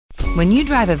When you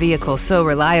drive a vehicle so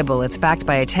reliable it's backed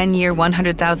by a 10-year,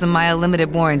 100,000-mile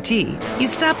limited warranty, you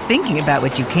stop thinking about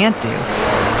what you can't do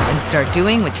and start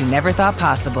doing what you never thought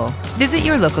possible. Visit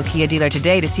your local Kia dealer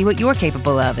today to see what you're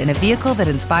capable of in a vehicle that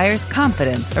inspires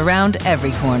confidence around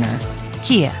every corner.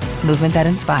 Kia, movement that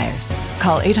inspires.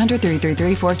 Call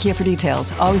 800-333-4KIA for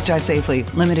details. Always drive safely.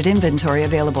 Limited inventory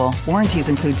available. Warranties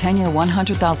include 10-year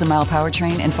 100,000-mile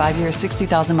powertrain and 5-year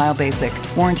 60,000-mile basic.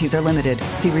 Warranties are limited.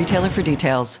 See retailer for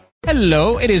details.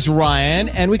 Hello, it is Ryan,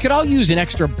 and we could all use an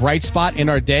extra bright spot in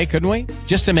our day, couldn't we?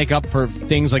 Just to make up for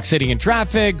things like sitting in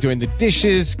traffic, doing the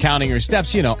dishes, counting your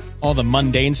steps, you know, all the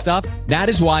mundane stuff. That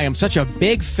is why I'm such a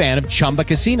big fan of Chumba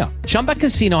Casino. Chumba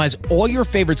Casino has all your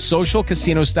favorite social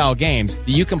casino-style games that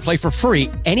you can play for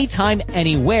free anytime,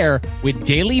 anywhere with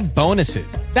daily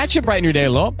bonuses. That should brighten your day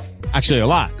a little. Actually, a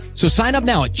lot. So sign up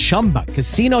now at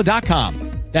ChumbaCasino.com.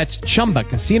 That's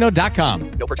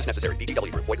ChumbaCasino.com. No purchase necessary.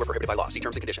 VGW Group. Void where prohibited by law. See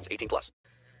terms and conditions. 18+.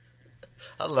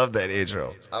 I love that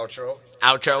intro. Outro.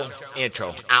 Outro,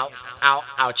 intro, out,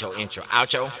 outro, intro,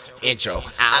 outro, intro,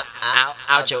 out,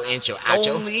 outro, intro,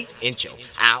 outro, only- intro,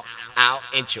 out,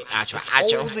 intro, outro,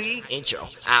 outro, intro,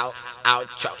 out,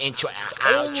 outro, intro,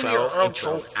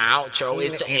 outro, outro,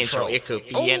 it's an intro. It could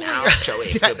be an outro.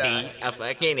 It could be a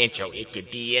fucking intro. It could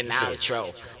be an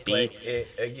outro.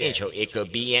 Intro. It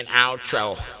could be an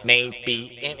outro.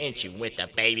 Maybe an intro with a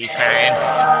baby crying.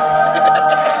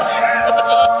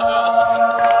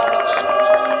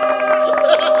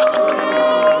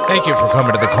 Thank you for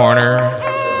coming to the corner.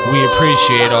 We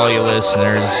appreciate all you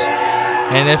listeners.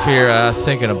 And if you're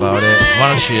thinking about it, why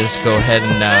don't you just go ahead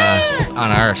and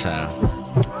on our side.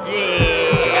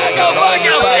 Yeah. Go fuck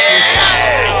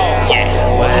yourself!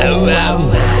 Yeah. Wow, wow,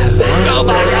 wow. Go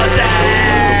fuck yourself!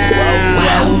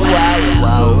 Wow, wow,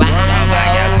 wow, wow. Go fuck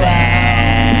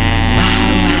yourself!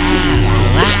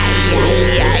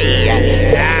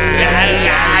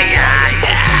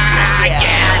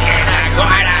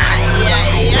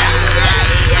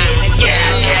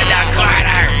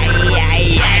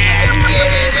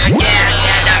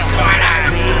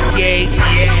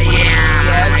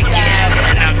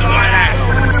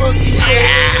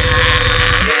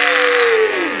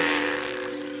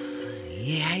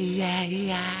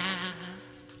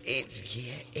 It's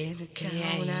getting the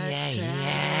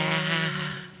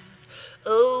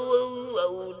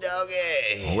Oh,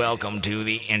 doggy. Welcome to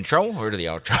the intro or to the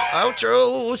outro?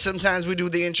 Outro. Sometimes we do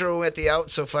the intro at the out,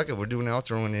 so fuck it. We're doing the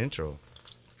outro and the intro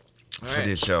for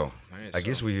this show. Right, I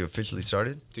guess we officially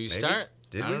started. Do you Maybe? start?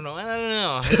 Did I we? don't know. I don't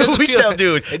know. We tell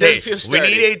dude, it hey, doesn't we feel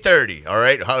need 8:30. All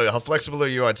right, how flexible are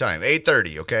you on time?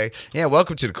 8:30. Okay. Yeah.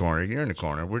 Welcome to the corner. You're in the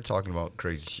corner. We're talking about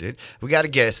crazy shit. We got a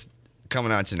guest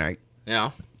coming on tonight,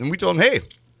 Yeah. and we told him,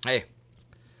 Hey,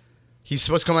 he's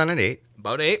supposed to come on at 8.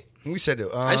 about 8. We said,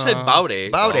 I said about 8.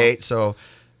 About Oh. 8. So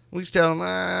we tell him,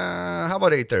 how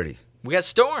about 8:30? We got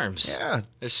storms. Yeah.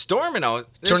 There's storming out.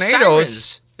 There's Tornadoes.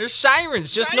 Sirens. There's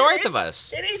sirens just north of us.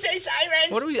 Did he say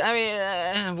sirens? What do we? I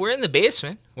mean, we're in the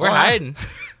basement. We're Oh, yeah. hiding.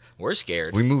 We're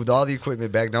scared. We moved all the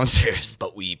equipment back downstairs.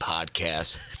 But we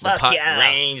podcast. Fuck yeah.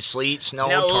 Rain, sleet, snow,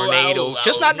 tornado.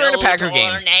 Just not during a Packer game.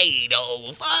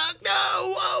 Tornado. Fuck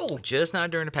no. Whoa. Just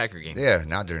not during a Packer game. Yeah,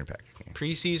 not during Packer game.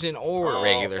 Preseason or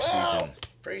regular season.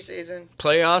 Preseason.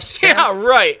 Playoffs? Yeah,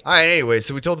 right. All right, anyway,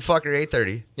 so we told the fucker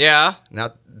 8:30. Yeah.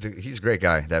 He's a great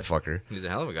guy, that fucker. He's a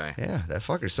hell of a guy. Yeah, that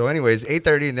fucker. So anyways,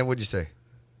 8:30, and then what'd you say?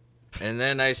 And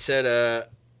then I said,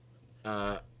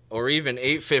 or even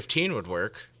 8:15 would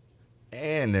work.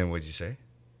 And then what'd you say?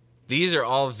 These are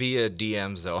all via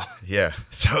DMs, though. Yeah.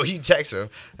 So you text him.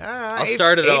 I'll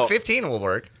start it out. 8:15 will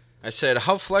work. I said,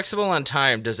 how flexible on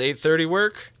time? Does 8:30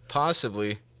 work?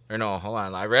 Possibly. Or no, hold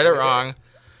on. I read it wrong.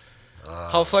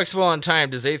 How flexible on time?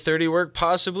 Does 8:30 work?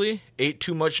 Possibly. Ate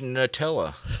too much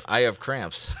Nutella. I have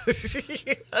cramps.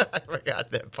 I forgot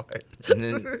that part. And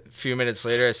then a few minutes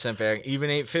later, I sent back, even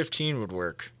 8:15 would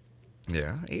work.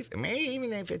 Yeah, maybe even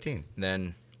 8:15.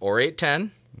 Then, or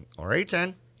 8:10. Or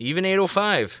 8:10. Even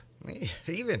 8:05.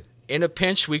 Even. In a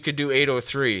pinch, we could do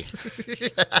 8:03.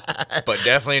 But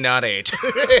definitely not 8.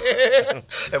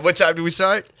 At what time do we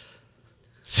start?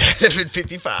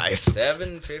 7:55.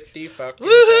 7:50 fucking.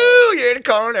 Woohoo! You're in the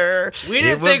corner. We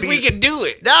didn't think we could do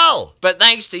it. No. But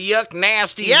thanks to Yuck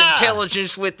Nasty's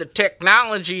intelligence with the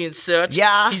technology and such,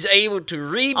 he's able to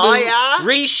reboot,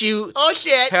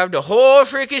 reshoot, have the whole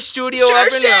freaking studio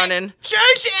up and running.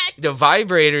 Sure shit. The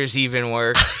vibrators even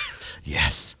work.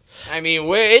 Yes. I mean,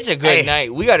 it's a good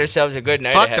night. We got ourselves a good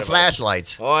night Fuck ahead the of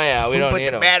flashlights. Us. Oh, yeah, we don't need them. Put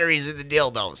the them. batteries in the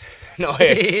dildos. No,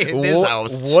 hey, In this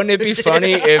house. Wouldn't it be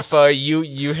funny if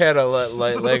you had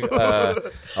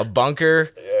a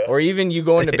bunker, or even you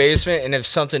go in the basement, and if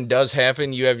something does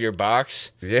happen, you have your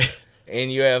box. Yeah.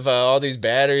 And you have all these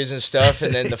batteries and stuff,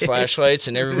 and then the flashlights,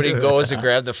 and everybody goes to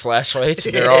grab the flashlights.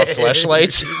 They're all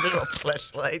flashlights. They're all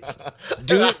flashlights.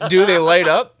 Do they light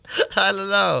up? I don't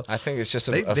know. I think it's just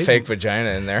a fake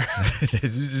vagina in there.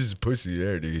 This is pussy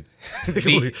there, dude.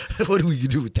 What do we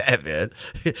do with that, man?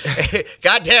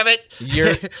 God damn it!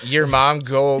 Your mom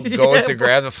goes to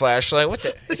grab the flashlight. What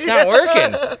the? It's not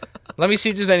working. Let me see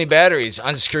if there's any batteries.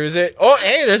 Unscrews it. Oh,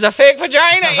 hey, there's a fake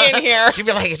vagina in here. She'd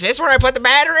be like, "Is this where I put the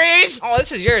batteries?" Oh,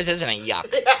 this is yours, isn't it? Yuck.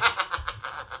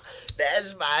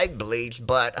 That's my bleach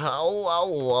butthole.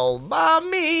 Oh,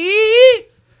 mommy.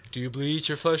 Do you bleach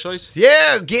your flashlights?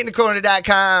 Yeah,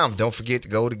 getinthecorner.com. Don't forget to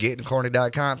go to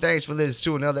getinthecorner.com. Thanks for listening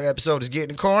to another episode of Get in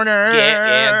the Corner.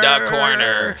 Get in the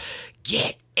corner.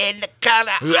 Get in the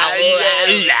corner.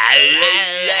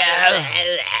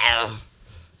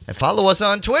 And follow us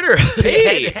on Twitter.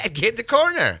 Hey. at Get in the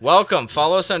Corner. Welcome.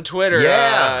 Follow us on Twitter.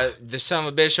 Yeah. The son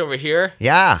of a bitch over here.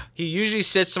 Yeah. He usually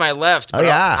sits to my left. But Oh,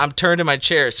 yeah. I'm turned in my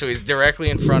chair, so he's directly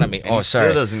in front of me. And Oh, he sorry.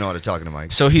 still doesn't know how to talk to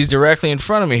Mike. So he's directly in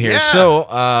front of me here. Yeah.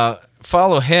 So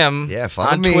follow him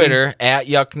follow on me. Twitter at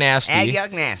Yuck Nasty. At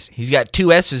Yuck Nasty. He's got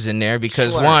 2 S's in there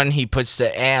because Slur. 1, he puts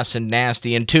the ass in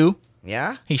nasty, and 2,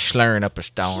 Yeah? he's slurring up a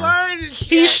storm. He's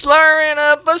He's slurring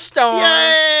up a storm.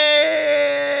 Yay!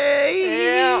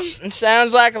 Yeah, it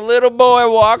sounds like a little boy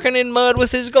walking in mud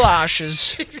with his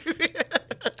galoshes.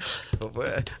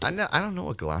 I don't know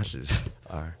what galoshes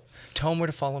are. Tell him where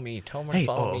to follow me. Tell him where Hey,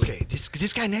 to follow me. okay.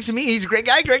 This guy next to me, he's a great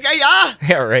guy, yeah.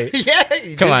 Yeah, right.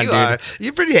 Yeah, Come on, you dude. are.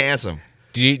 You're pretty handsome.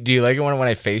 Do you like it when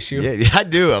I face you? Yeah, I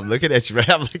do. I'm looking at you right.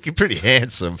 I'm looking pretty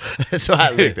handsome. That's why I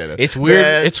looked at him. It's weird.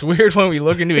 Man, It's weird when we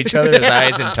look into each other's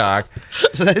eyes and talk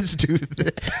let's do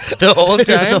this. the whole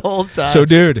time. The whole time. So,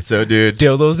 dude,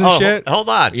 dildos and shit? Hold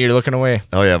on. You're looking away.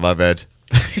 Oh yeah, my bad.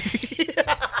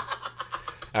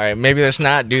 All right, maybe let's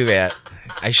not do that.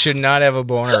 I should not have a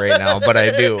boner right now, but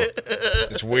I do.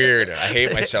 It's weird. I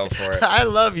hate myself for it. I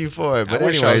love you for it. But I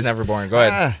wish anyways, I was never born. Go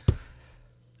ahead.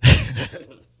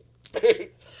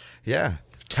 Yeah.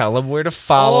 Tell them where to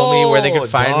follow me, where they can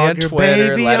find me on Dogger Twitter.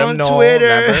 Baby Let them on know. Twitter.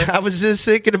 Remember? I was just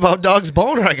thinking about Dog's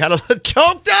boner. I got a little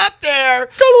choked up there.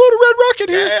 Got a little red rocket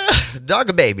here. Yeah.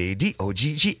 Dogger Baby.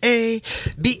 DOGGABABY.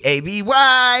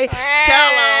 Tell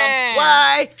him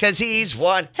why. Because he's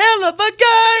one hell of a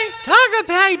guy. Dogger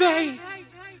baby.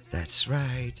 That's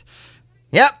right.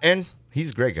 Yep. And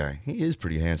he's a great guy. He is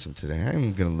pretty handsome today.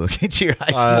 I'm going to look into your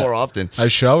eyes more often. I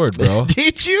showered, bro.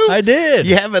 Did you? I did.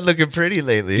 You haven't looking pretty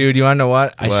lately. Dude, you want to know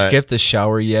what? I What? skipped the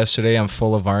shower yesterday. I'm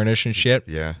full of varnish and shit.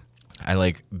 Yeah.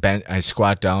 I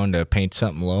squat down to paint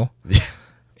something low.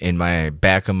 In my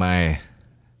back of my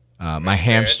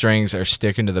hamstrings are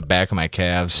sticking to the back of my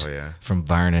calves from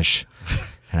varnish,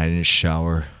 and I didn't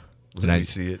shower. Let me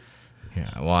see it.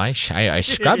 Yeah, well, I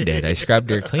scrubbed it. I scrubbed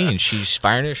her clean. She's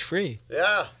varnish free.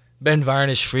 Yeah. Been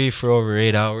varnish free for over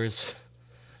 8 hours.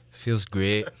 Feels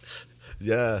great.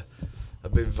 Yeah.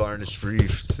 I've been varnish free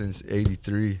since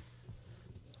 83.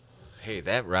 Hey,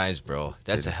 that rhymes, bro.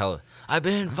 That's a hell. I've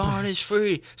been varnish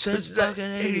free since fucking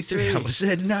 83. I almost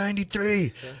said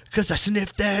 93 because I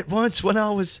sniffed that once when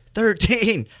I was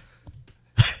 13.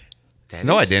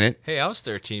 No, I didn't. Hey, I was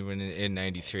 13 when in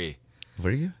 93.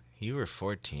 Were you? You were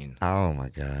 14. Oh, my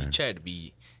God. You tried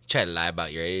to lie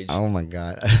about your age Oh, my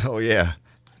God. Oh, yeah.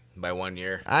 by 1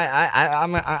 year.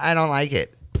 I don't like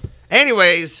it.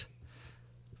 Anyways,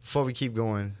 before we keep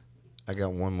going, I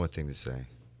got one more thing to say.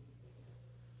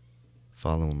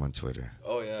 Follow him on Twitter.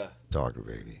 Oh, yeah. Dogger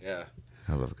Baby. Yeah.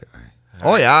 Hell of a guy.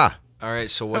 Oh, yeah. All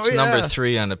right, so what's Oh, yeah. number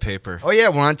 3 on the paper? Oh, yeah.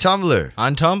 We're on Tumblr.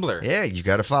 On Tumblr. Yeah, you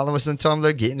got to follow us on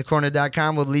Tumblr.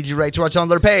 Getinthecorner.com will lead you right to our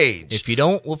Tumblr page. If you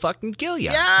don't, we'll fucking kill you.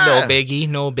 Yeah. No biggie,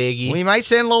 no biggie. We might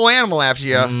send Low Animal after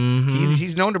you.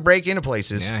 He's known to break into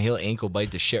places. Yeah, he'll ankle bite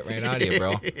the shit right out of you,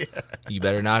 bro. You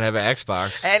better not have an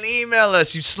Xbox. And email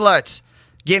us, you sluts.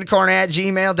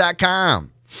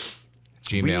 Getinthecorner@gmail.com.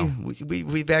 Gmail.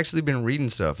 We've actually been reading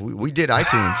stuff. We did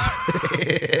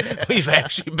iTunes. We've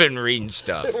actually been reading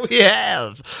stuff. We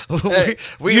have.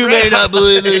 We You read- may not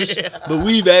believe this, but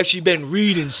we've actually been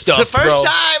reading stuff, The first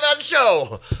bro. time on the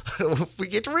show, we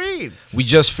get to read. We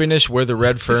just finished Where the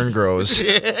Red Fern Grows.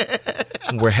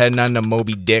 We're heading on to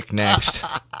Moby Dick next.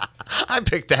 I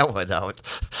picked that one out.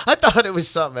 I thought it was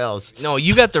something else. No,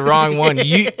 you got the wrong one.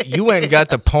 You went and got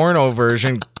the porno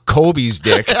version, Kobe's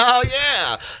dick. Oh,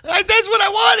 yeah. That's what I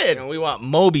wanted. And we want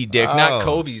Moby Dick, not Oh.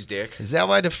 Kobe's dick. Is that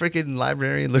why the freaking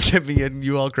librarian looked at me and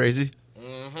you all crazy?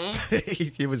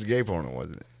 Mm-hmm. It was gay porno,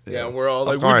 wasn't it? Yeah, we're all Of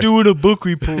like, we're course. doing a book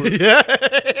report.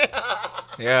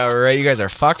 Yeah, right. You guys are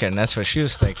fucking. That's what she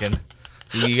was thinking.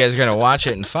 You guys are going to watch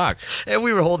it and fuck. And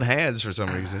we were holding hands for some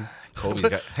reason. Kobe's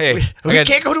got... Hey, we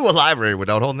can't go to a library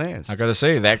without holding hands. I got to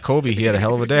say, that Kobe, he had a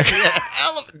hell of a dick. Yeah,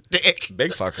 hell of a dick.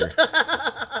 Big fucker.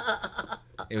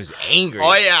 It was angry.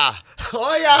 Oh, yeah.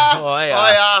 Oh, yeah. Oh, yeah.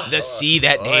 Oh, yeah. The sea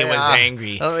that day was yeah.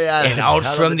 angry. Oh, yeah. And That's out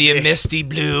hell of from a the dick. misty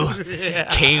blue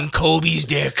came Kobe's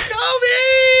dick. Kobe!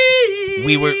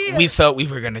 We thought we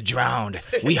were going to drown.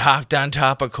 We hopped on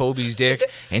top of Kobe's dick,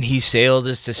 and he sailed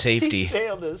us to safety. He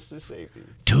sailed us to safety.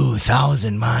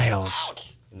 2,000 miles.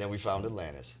 And then we found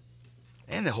Atlantis.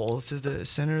 And the hole to the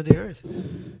center of the earth.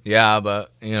 Yeah,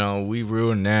 but, we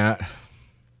ruined that.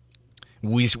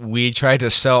 We tried to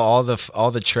sell all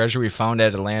the treasure we found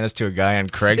at Atlantis to a guy on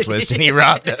Craigslist, and he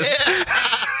robbed us.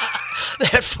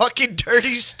 That fucking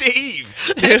dirty Steve.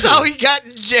 That's how he got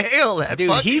in jail. That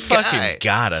Dude, he guy. fucking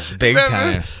got us big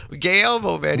time. Gay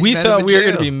elbow, man. He We met him thought in we were jail.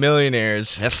 going to be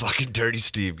millionaires. That fucking dirty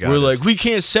Steve got We're us. like, we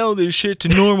can't sell this shit to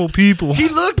normal people. He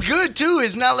looked good, too.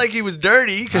 It's not like he was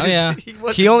dirty. Oh, yeah.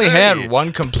 wasn't He only dirty. had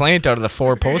one complaint out of the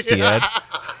 4 posts he had.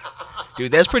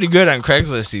 Dude, that's pretty good on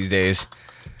Craigslist these days.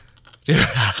 Dude,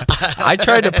 I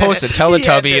tried to post a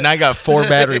Teletubby, and I got 4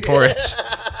 bad reports.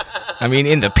 I mean,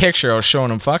 in the picture, I was showing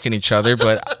them fucking each other,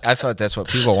 but I thought that's what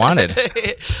people wanted.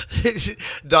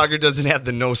 Dogger doesn't have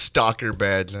the no stalker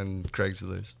badge on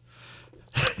Craigslist.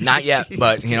 Not yet,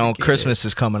 but, Christmas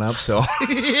is coming up, so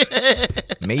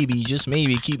maybe, just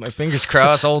maybe, keep my fingers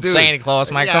crossed, old Dude, Santa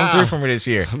Claus might come through for me this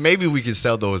year. Maybe we can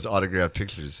sell those autographed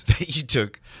pictures that you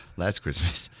took last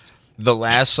Christmas. The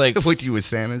last, With you with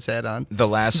Santa's hat on. The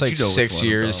last You know which 6 one I'm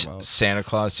years, talking about. Santa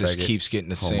Claus just Faggot. keeps getting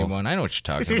the Homo. same one. I know what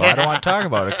you're talking about. I don't want to talk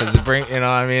about it because it bring,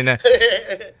 I mean,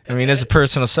 it's a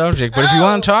personal subject. But if you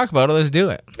want to talk about it, let's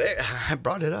do it. I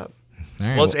brought it up. All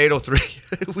right, Well, it's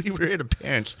 8:03. We were in a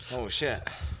pinch. oh shit.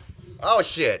 Oh,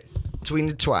 shit. Tweeting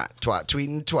the twat.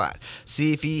 Tweeting the twat.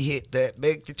 See if he hit that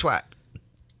big the twat.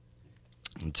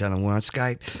 And tell him we're on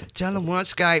Skype. Tell him we're on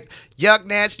Skype. Yuck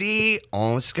nasty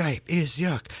on Skype is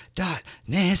yuck dot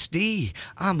nasty.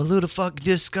 I'm a little fucking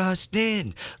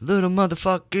disgusting. Little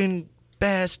motherfucking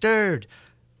bastard.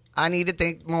 I need to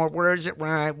think more words that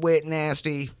rhyme with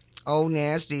nasty. Oh,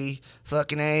 nasty.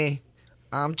 Fucking A.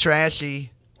 I'm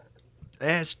trashy.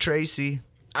 That's Tracy.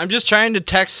 I'm just trying to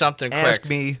text something quick. Ask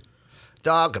me.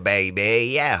 Dogger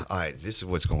baby, yeah. All right, this is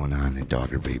what's going on in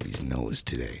Dogger baby's nose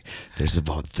today. There's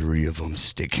about 3 of them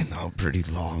sticking out pretty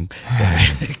long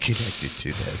that are connected to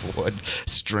that one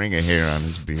string of hair on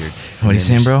his beard. What are you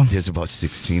saying, bro? There's about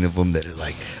 16 of them that are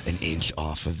like an inch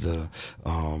off of the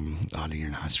out of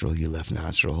your nostril, your left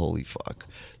nostril. Holy fuck.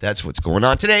 That's what's going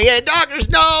on today. Yeah,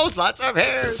 Dogger's nose, lots of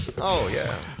hairs. Oh,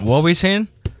 yeah. What were we saying?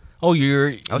 Oh,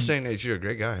 I was saying that you're a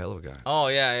great guy, hell of a guy. Oh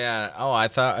yeah. Oh, I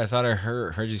thought I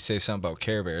heard you say something about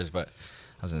Care Bears, but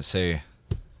I was gonna say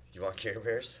You want Care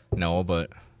Bears? no,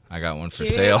 but I got one for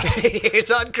sale.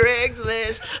 It's on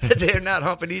Craigslist. They're not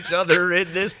humping each other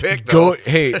in this pic, though.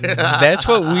 Hey, that's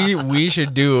what we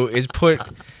should do is put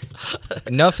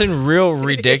nothing real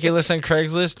ridiculous on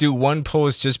Craigslist. Do one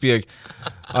post, just be like,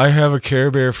 I have a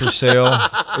Care Bear for sale.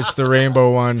 It's the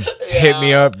rainbow one. Hit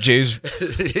me up, Jay's.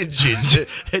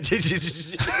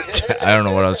 I don't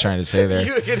know what I was trying to say there.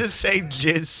 You were going to say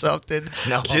jizz something.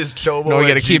 No. Jizz Chomo No, you at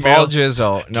got to keep Gmail. all jizz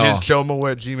out. No, Jizz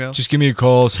Chomo at Gmail. just give me a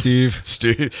call, Steve.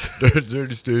 Steve.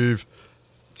 Dirty Steve.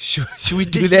 Should we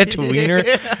do that to Wiener?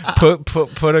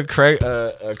 Put a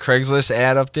Craigslist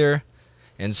ad up there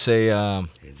and say,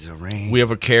 It's a rain. we have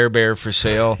a Care Bear for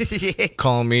sale.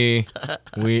 Call me.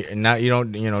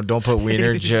 Don't put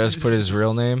Wiener. Just put his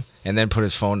real name and then put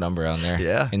his phone number on there.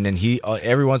 Yeah. And then he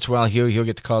every once in a while he'll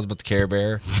get the calls about the Care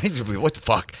Bear, What the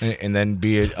fuck? and then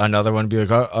another one be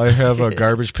like, I have a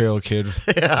Garbage Pail Kid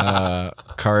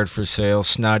card for sale.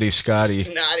 Snotty Scotty.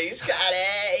 Snotty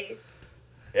Scotty.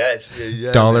 Yeah, it's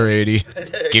yeah,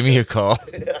 $1.80. Give me a call.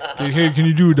 Hey, can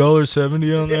you do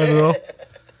 $1.70 on that at all?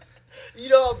 You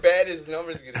know how bad his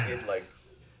number's gonna get like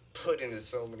put into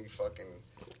so many fucking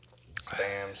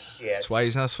spam shit. That's why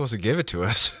he's not supposed to give it to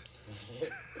us.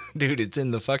 Dude, it's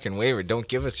in the fucking waiver. Don't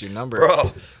give us your number.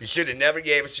 Bro, you should have never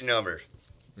gave us your number.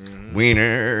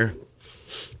 Wiener.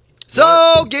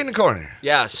 So, get in the corner.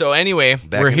 Yeah, so anyway,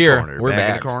 Back we're in the here. corner, We're back in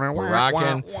back. the corner. We're Wah,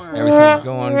 rocking. wah, wah. Everything's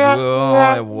going good.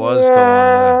 Oh, it was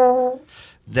going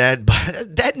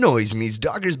good. That noise means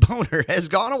Dogger's boner has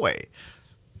gone away.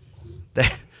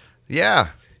 Yeah.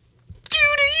 Dude,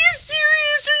 are you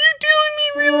serious? Are you telling me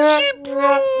real shit,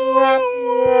 bro?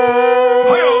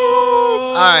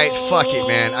 right, fuck it,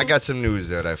 man. I got some news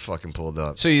that I fucking pulled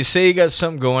up. So you say you got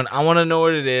something going. I want to know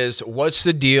what it is. What's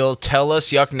the deal? Tell us,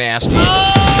 Yuck Nasty.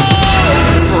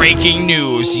 Breaking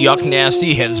news. Yuck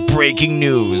Nasty has breaking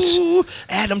news. Ooh,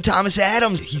 Adam Thomas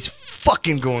Adams. He's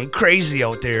fucking going crazy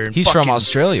out there. In He's from fucking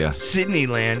Australia. Sydney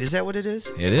land. Is that what it is?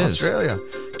 It is. Australia.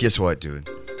 Guess what, dude?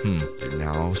 They're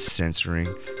now censoring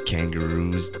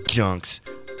kangaroos' junks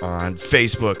on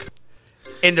Facebook.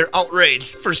 And they're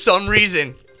outraged for some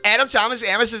reason. Adam Thomas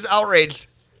Adams is outraged.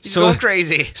 He's going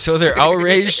crazy. So they're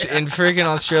outraged in freaking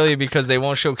Australia because they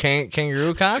won't show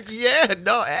kangaroo cock? Yeah,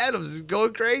 no, Adams is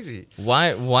going crazy.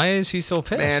 Why is he so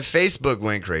pissed? Man, Facebook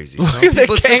went crazy. Look Some at the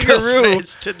people took kangaroo.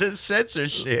 offense to the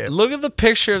censorship. Look at the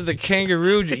picture of the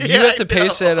kangaroo. You Yeah, have to I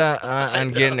paste know. that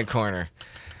on Get in the Corner.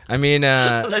 I mean,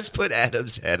 Let's put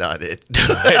Adam's head on it.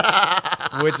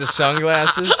 with the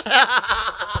sunglasses.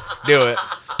 Do it.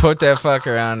 Put that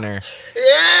fucker on there.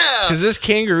 Yeah. Because this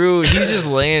kangaroo, he's just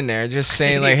laying there, just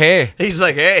saying like, hey, He's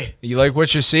like, hey. you like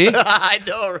what you see? I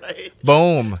know, right?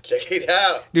 Boom. Check it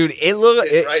out. Dude, it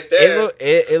right there.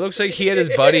 It looks like he had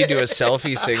his buddy do a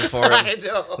selfie thing for him. I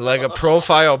know. Like a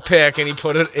profile pic, and he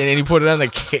put it on the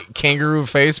kangaroo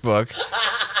Facebook.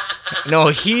 No,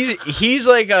 he's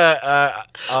like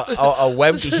a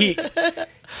web.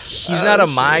 He's not a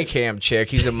MyCam chick.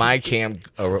 He's a MyCam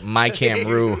a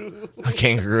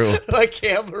kangaroo. My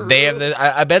camera. They have this.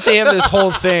 I bet they have this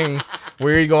whole thing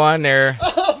where you go on there.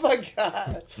 Oh my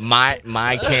god.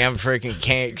 MyCam freaking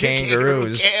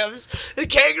kangaroos. Cams. The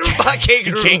kangaroo by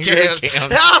kangaroo Kangaroo cams.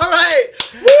 cams. All right.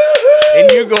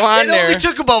 And you go on It there. only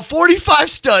took about 45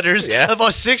 stutters, Yeah.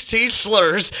 about 16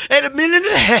 slurs, and a minute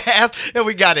and a half, and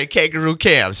we got it, kangaroo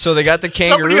cams. So they got the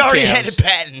kangaroo Somebody already cams. had it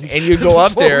patented. And you go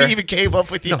up before there. we even came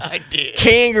up with the idea.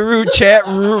 Kangaroo chat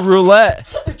roulette.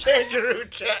 Kangaroo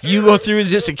chat. You go through, is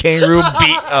just a kangaroo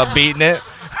beating it.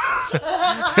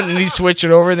 And then you switch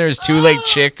it over, and there's two like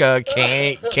chick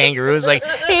kangaroos like,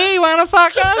 hey, you wanna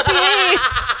fuck us? Hey.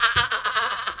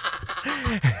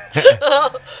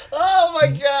 Oh my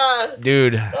god.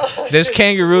 Dude, this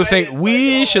kangaroo thing,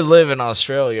 we should live in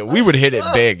Australia. We would hit it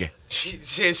big.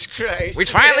 Jesus Christ. We'd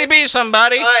finally be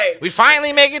somebody. Right. We'd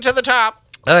finally make it to the top.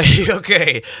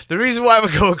 Okay, the reason why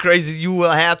we're going crazy, you will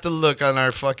have to look on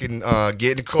our fucking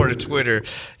Get in the Corner Twitter.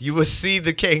 You will see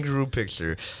the kangaroo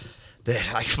picture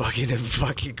that I fucking am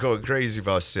fucking going crazy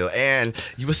about still. And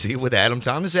you will see it with Adam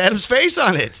Thomas Adams' face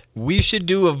on it. We should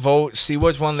do a vote, see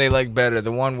which one they like better,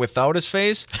 the one without his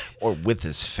face or with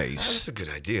his face. That's a good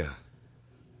idea.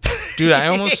 Dude,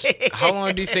 how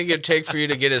long do you think it'd take for you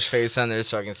to get his face on there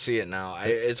so I can see it now?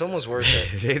 It's almost worth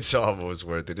it. It's almost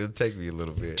worth it. It'll take me a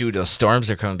little bit. Dude, those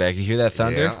storms are coming back. You hear that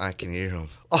thunder? Yeah, I can hear him.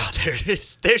 Oh, there it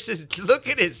is. There's his. Look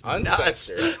at his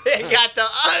Uncensored. nuts. They got the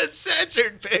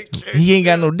uncensored picture. He ain't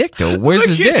got no dick, though. Where's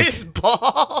Look his at dick? his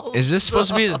balls. Is this supposed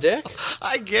to be his dick?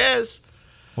 I guess.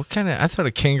 What kind of... I thought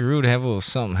a kangaroo would have a little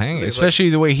something hanging, Looks especially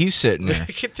the way he's sitting there.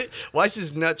 Look at Why is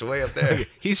his nuts way up there?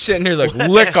 He's sitting there like,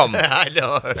 lick him. I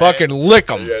know. Right? Fucking lick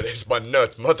him. Yeah, there's my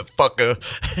nuts, motherfucker.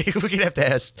 We're gonna have to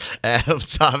ask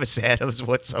Thomas Adams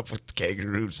what's up with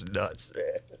kangaroo's nuts, man.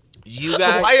 You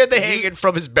got... Why are they hanging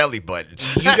from his belly button?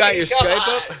 You got your Come Skype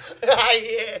on. up?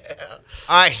 Yeah.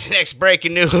 All right, next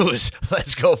breaking news.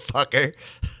 Let's go, fucker.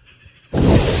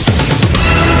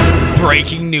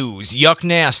 Breaking news. Yuck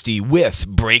Nasty with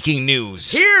breaking news.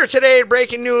 Here today in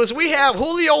breaking news, we have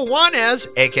Julio Juanez,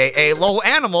 a.k.a. Low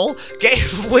Animal,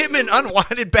 gave women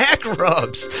unwanted back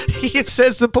rubs. It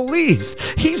says the police.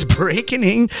 He's breaking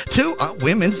into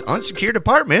women's unsecured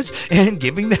apartments and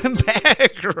giving them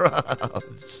back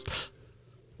rubs.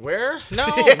 Where? No.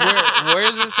 Where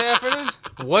is this happening?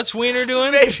 What's Wiener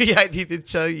doing? Maybe I need to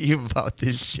tell you about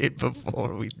this shit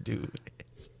before we do it.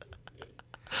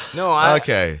 No,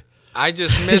 Okay. I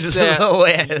just missed that. Low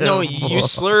Animal. No, you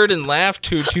slurred and laughed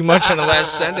too much on the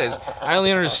last sentence. I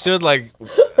only understood like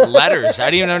letters. I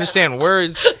didn't even understand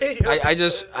words.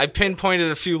 I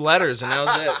pinpointed a few letters and that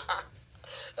was it.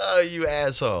 Oh, you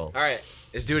asshole. All right,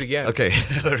 let's do it again. Okay,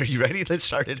 are you ready? Let's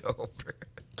start it over.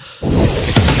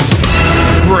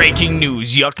 Breaking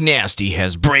news. Yuck Nasty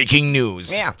has breaking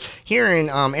news. Yeah, here in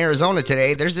Arizona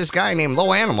today, there's this guy named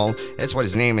Low Animal. That's what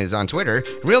his name is on Twitter.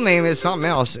 Real name is something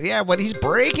else. Yeah, but he's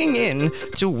breaking in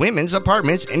to women's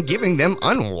apartments and giving them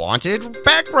unwanted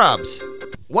back rubs.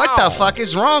 What the fuck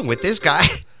is wrong with this guy?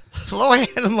 Low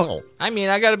Animal. I mean,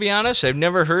 I gotta be honest, I've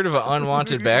never heard of an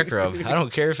unwanted back rub. I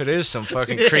don't care if it is some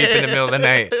fucking creep in the middle of the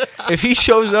night. If he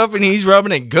shows up and he's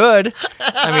rubbing it good,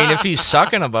 I mean, if he's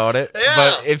sucking about it,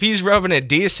 but if he's rubbing it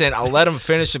decent, I'll let him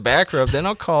finish the back rub, then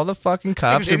I'll call the fucking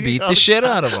cops and beat the shit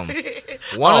out of him.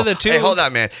 One of the two. Hey, hold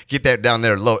on, man. Get that down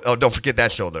there low. Oh, don't forget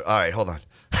that shoulder. All right, hold on.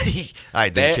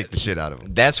 right, then kick the shit out of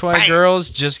him. That's why Bang. girls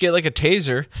just get like a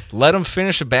taser, let him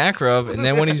finish a back rub, and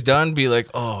then when he's done, be like,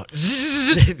 oh,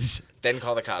 then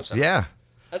call the cops on him. Yeah.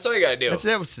 That's all you gotta do. That's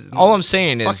it. All I'm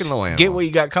saying is Fucking low animal. get what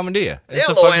you got coming to you. It's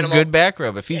a low fucking animal. good back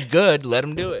rub. If he's good, let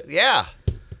him do it. Yeah.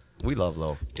 We love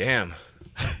low. Damn.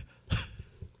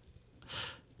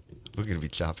 We're going to be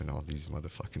chopping all these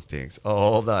motherfucking things. Oh,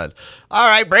 hold on. All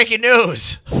right, breaking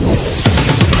news.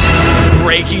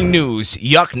 Breaking news.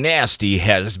 Yuck Nasty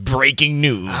has breaking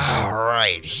news. All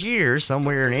right, here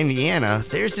somewhere in Indiana,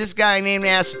 there's this guy named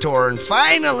Asator, and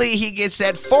finally he gets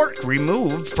that fork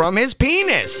removed from his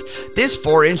penis. This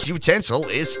 4-inch utensil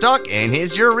is stuck in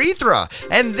his urethra,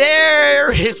 and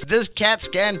there is this CAT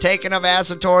scan taken of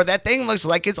Asator. That thing looks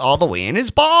like it's all the way in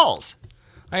his balls.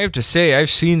 I have to say, I've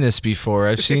seen this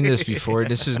before.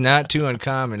 This is not too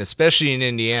uncommon, especially in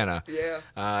Indiana. Yeah.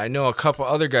 I know a couple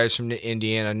other guys from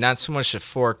Indiana, not so much a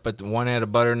fork, but one had a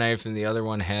butter knife and the other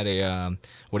one had a,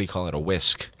 what do you call it, a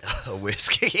whisk. A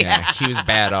whiskey. Yeah, he was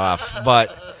bad off.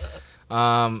 But,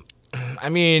 I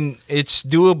mean, it's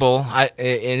doable and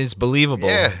it's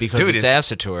believable because dude, it's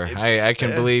Asator. I can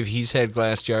believe he's had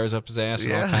glass jars up his ass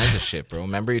and all kinds of shit, bro.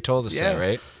 Remember you told us that,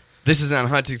 right? This is on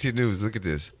Huntington News. Look at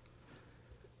this.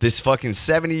 This fucking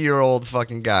 70-year-old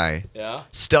fucking guy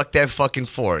stuck that fucking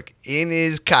fork in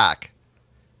his cock.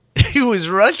 He was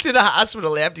rushed to the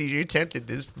hospital after he attempted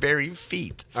this very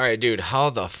feat. All right, dude,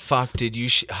 how the fuck did you...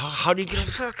 how do you get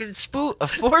a fucking a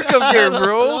fork up there,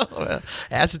 bro? Well,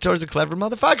 Asator's a clever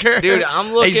motherfucker. Dude,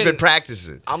 I'm looking... He's been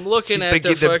practicing. I'm looking He's at been the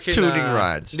getting fucking... tuning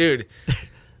rods. Dude,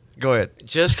 go ahead.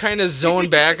 Just kind of zone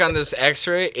back on this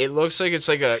x-ray. It looks like it's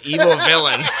like a evil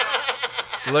villain.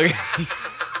 Look...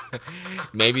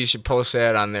 Maybe you should post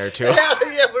that on there too.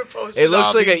 Yeah, we're posting. It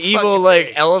looks like an evil,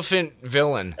 like elephant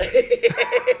villain.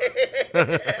 Hell yeah!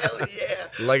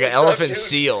 Like an elephant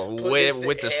seal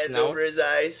with the snout. Over his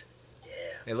eyes.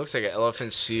 It looks like an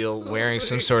elephant seal wearing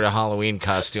some sort of Halloween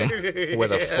costume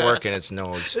with a fork in its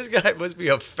nose. This guy must be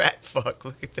a fat fuck.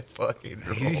 Look at the fucking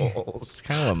rolls. It's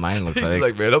kind of what mine looks He's like.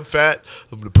 like, man, I'm fat.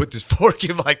 I'm going to put this fork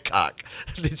in my cock.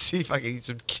 And then see if I can eat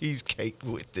some cheesecake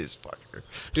with this fucker.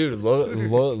 Dude, look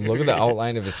at the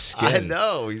outline of his skin. I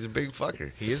know. He's a big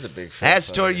fucker. He is a big fat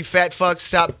Asator, fucker. you fat fuck,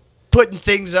 stop putting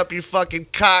things up your fucking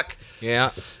cock.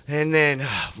 Yeah. And then,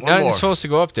 Nothing's more. supposed to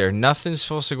go up there. Nothing's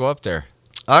supposed to go up there.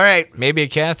 All right. Maybe a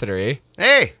catheter, eh?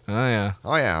 Hey. Oh, yeah.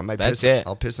 Oh, yeah. I might That's piss. it.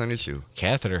 I'll piss on your shoe.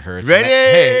 Catheter hurts. Ready?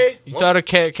 Hey, you thought a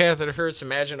catheter hurts?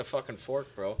 Imagine a fucking fork,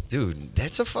 bro. Dude,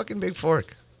 that's a fucking big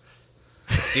fork.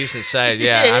 Decent size,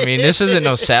 yeah. I mean, this isn't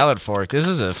no salad fork. This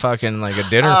is a fucking, like, a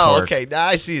dinner fork. Okay. Now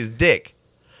I see his dick.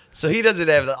 So he doesn't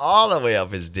have it all the way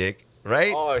up his dick,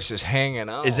 right? Oh, it's just hanging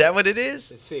out. Is that what it is?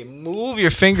 Let's see. Move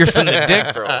your finger from the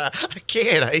dick, bro. I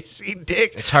can't. I see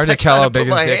dick. It's hard to I tell gotta how big put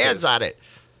his my dick hands is. on it.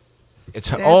 It's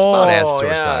Yeah, it's about Asator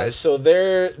yeah. size. So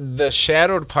the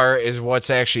shadowed part is what's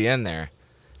actually in there,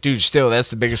 dude. Still, that's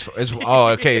the biggest.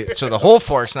 Okay. So the whole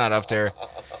fork's not up there,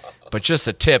 but just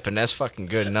the tip, and that's fucking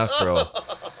good enough, bro.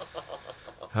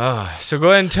 So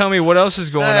go ahead and tell me what else is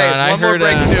going on. I One heard more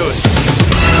breaking news.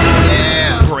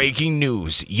 Yeah. breaking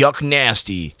news. Yuck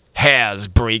Nasty has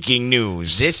breaking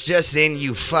news. This just in,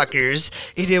 you fuckers.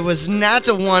 It was not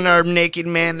a one-armed naked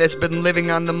man that's been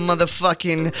living on the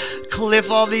motherfucking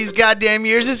cliff all these goddamn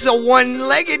years. It's a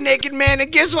one-legged naked man, and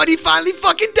guess what? He finally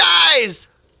fucking dies.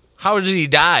 How did he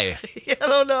die? I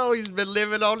don't know. He's been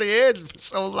living on the edge for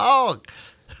so long.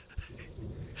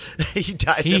 He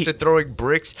dies after throwing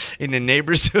bricks in the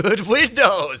neighbor's hood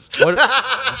windows. What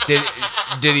did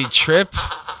he trip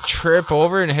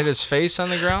over and hit his face on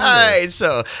the ground? All right,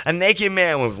 so a naked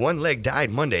man with one leg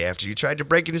died Monday after he tried to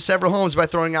break into several homes by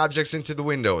throwing objects into the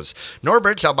windows.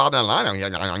 Norbert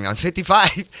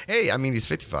 55. Hey, I mean, he's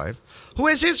 55. Who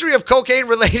has history of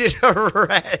cocaine-related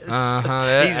arrests. He's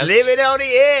living on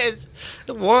the edge.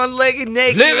 The one-legged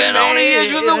naked man. Living on the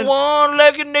edge with the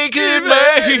one-legged naked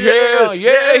man.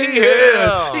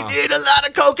 Yeah. He did a lot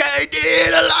of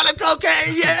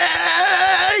cocaine.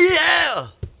 Yeah.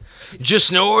 Just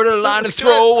snort a line and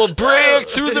throw a brick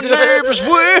through the neighbor's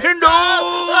window.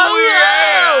 Oh,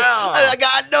 yeah. I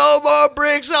got no more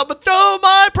bricks. I'm going to throw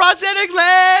my prosthetic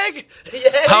leg.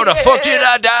 Yeah. How the fuck did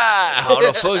I die? All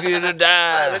right,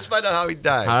 let's find out how he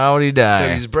died. How did he die? So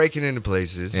he's breaking into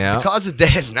places. Yeah. The cause of death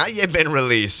has not yet been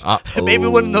released. Maybe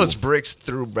one of those bricks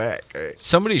threw back.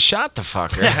 Somebody shot the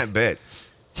fucker. I bet.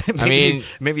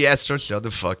 Maybe Astro shoved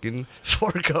the fucking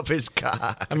fork up his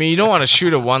cock. I mean, you don't want to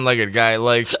shoot a one-legged guy.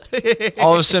 Like,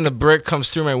 all of a sudden a brick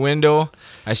comes through my window.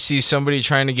 I see somebody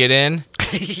trying to get in.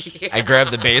 I grab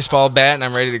the baseball bat and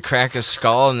I'm ready to crack his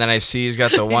skull. And then I see he's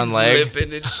got the one leg.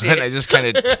 Lipping and shit. And I just kind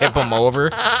of tip him over.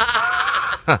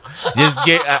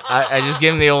 I just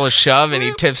give him the old shove, and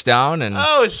he tips down, and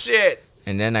Oh shit!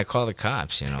 and then I call the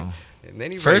cops. You know. And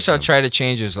then you First, race I'll him. try to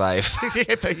change his life.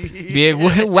 Be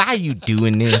like, why are you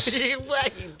doing this?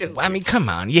 What you doing? I mean, come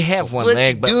on. You have one What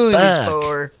leg, you but doing this fuck.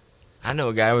 for? I know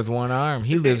a guy with one arm.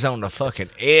 He lives on the fucking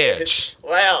edge.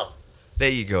 Well,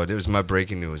 there you go. There's my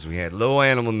breaking news. We had low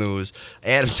animal news,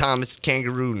 Adam Thomas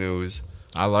kangaroo news,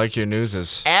 I like your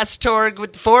newses. Astorg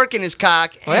with the fork in his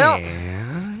cock, Well.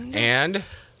 and And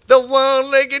the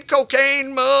one-legged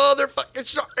cocaine motherfucking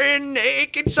snorting,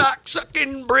 naked sock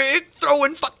sucking, brick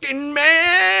throwing fucking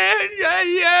man.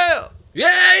 Yeah.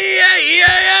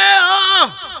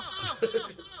 yeah.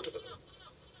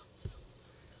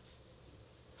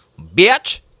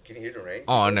 Bitch. Can you hear the rain?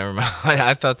 Oh, never mind.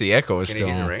 I thought the echo was Can still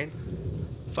you hear on. the rain?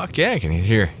 Fuck yeah, I can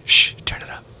hear. Shh, turn it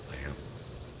up.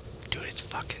 Dude, it's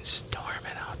fucking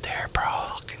storming out there, bro.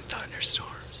 Fucking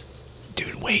thunderstorms.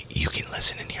 Dude, wait, you can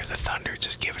listen and hear the thunder.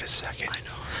 Just give it a second. I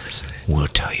know. I'm listening. We'll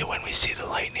tell you when we see the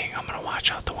lightning. I'm gonna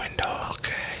watch out the window.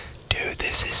 Okay. Dude,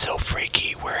 this is so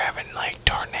freaky. We're having like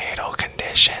tornado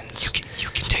conditions. You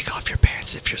can take off your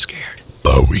pants if you're scared.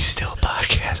 But we still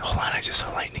podcast. Hold on, I just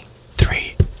saw lightning.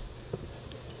 3,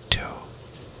 2,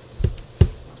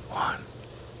 1.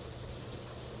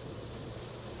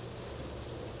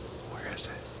 Where is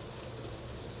it?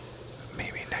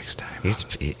 Maybe next time. It's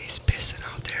pissing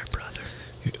out there, brother.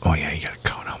 Oh yeah, you gotta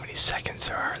count how many seconds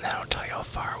there are, and that'll tell you how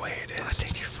far away it is. I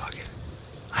think you're fucking.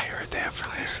 I heard that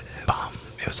from this bomb.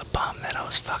 It was a bomb that I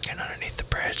was fucking underneath the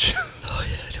bridge. Oh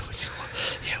yeah, there was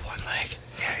one leg.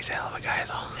 Yeah, he's a hell of a guy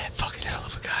though. That fucking hell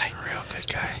of a guy. Real good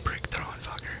guy. Brick throwing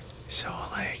fucker. So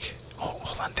like, oh,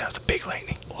 hold on, that was a big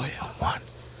lightning. Oh yeah. 1,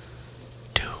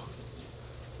 2,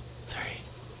 3,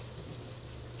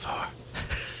 4,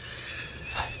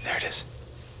 5. There it is.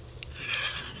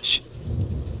 Shh.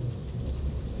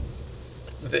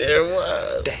 There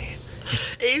was. Damn.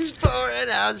 He's pouring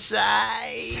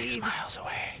outside. 6 miles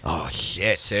away. Oh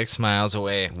shit. 6 miles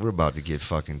away. We're about to get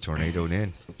fucking tornadoed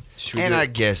in. Should we And do- our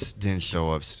guest didn't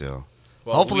show up still.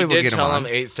 Well, hopefully we we'll did get him tell on.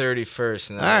 him 8:30 first.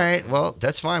 And All then right. Well,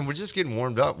 that's fine. We're just getting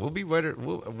warmed up. We'll be wetter.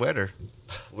 Wetter.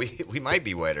 We might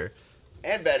be wetter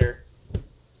and better.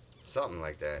 Something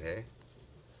like that, hey?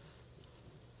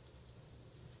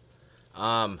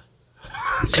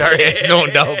 Sorry, I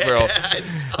zoned out, bro.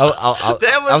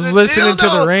 That I was listening to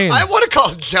the rain. I want to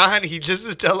call Johnny just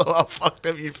to tell him how fucked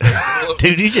up your face looks.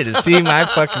 Dude, you should have seen my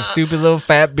fucking stupid little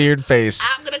fat beard face.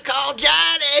 I'm going to call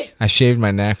Johnny. I shaved my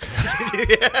neck.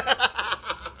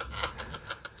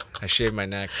 I shaved my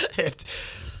neck.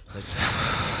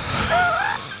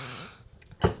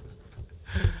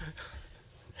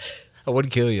 I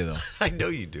would kill you, though. I know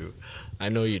you do. I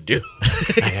know you do.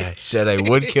 I said I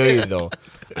would kill you, though.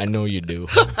 I know you do.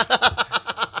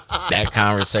 That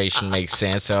conversation makes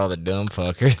sense to all the dumb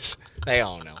fuckers. They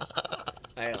all know.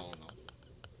 They all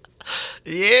know.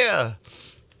 Yeah.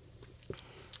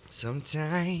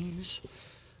 Sometimes.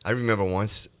 I remember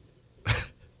once.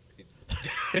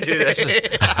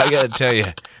 Dude, I gotta tell you,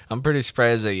 I'm pretty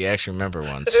surprised that you actually remember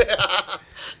once.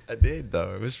 I did,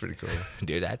 though. It was pretty cool.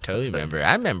 Dude, I totally remember.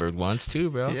 I remembered once, too,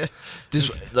 bro. Yeah. This,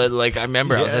 like, I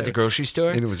remember I was Yeah. at the grocery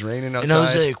store. And it was raining outside. And I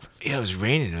was like, yeah, it was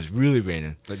raining. It was really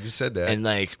raining. I just said that. And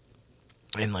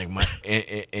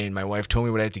my wife told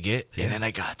me what I had to get. Yeah. And then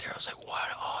I got there. I was like, what?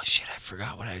 Oh, shit, I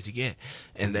forgot what I had to get.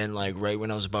 And then, like, right when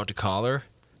I was about to call her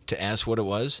to ask what it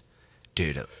was,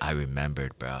 dude, I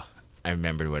remembered, bro. I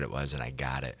remembered what it was, and I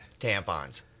got it.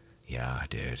 Tampons. Yeah,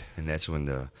 dude. And that's when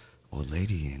the old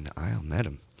lady in the aisle met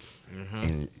him. Mm-hmm.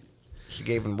 And she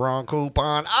gave him the wrong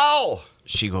coupon. Oh!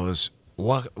 She goes,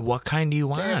 what kind do you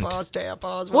want?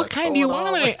 Tampons. What kind do you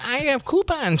want? I have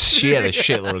coupons. She had a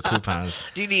shitload of coupons.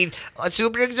 Do you need a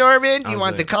super absorbent? Do you I was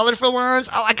want the like- colorful ones?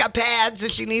 Oh, I got pads.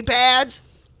 Does she need pads?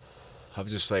 I'm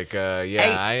just like, yeah,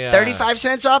 Hey, I 35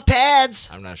 cents off pads.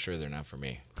 I'm not sure they're not for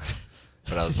me.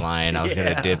 But I was lying. I was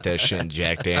going to dip that shit in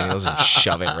Jack Daniels and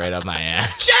shove it right up my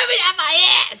ass. Shove it up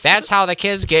my ass. That's how the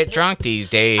kids get drunk these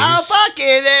days. Oh, fucking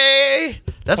A.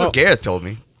 That's Well- what Gareth told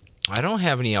me. I don't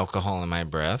have any alcohol in my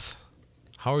breath.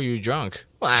 How are you drunk?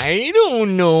 I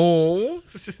don't know.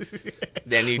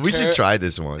 Then you We should try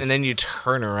this once. And then you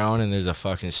turn around and there's a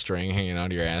fucking string hanging out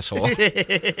of your asshole.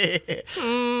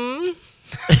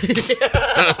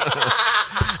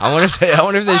 I wonder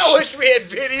if this. I wish we had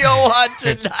video on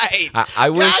tonight. I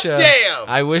wish. God damn.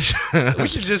 I wish. We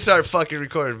should just start fucking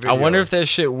recording video. I wonder if that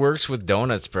shit works with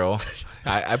donuts, bro.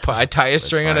 I tie a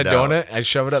string on a find out. donut, I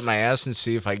shove it up my ass, and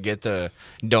see if I get the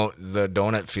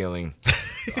donut feeling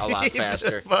a lot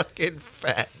faster. The fucking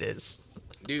fatness.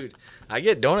 Dude, I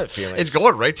get donut feelings. It's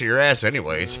going right to your ass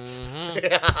anyways.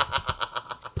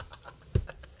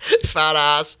 fat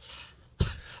ass.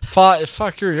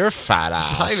 Fuck you're fat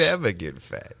ass. I have been getting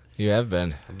fat. You have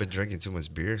been. I've been drinking too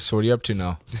much beer. So what are you up to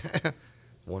now?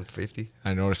 150.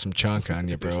 I noticed some chunk on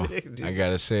you, bro. I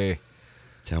gotta say.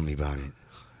 Tell me about it.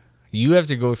 You have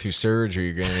to go through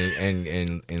surgery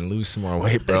and lose some more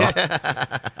weight, bro.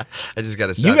 I just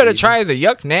gotta. You gotta try the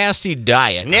Yuck Nasty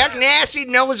diet. Yuck Nasty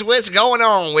knows what's going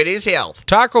on with his health.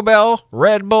 Taco Bell,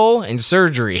 Red Bull, and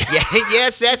surgery. Yeah,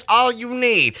 yes, that's all you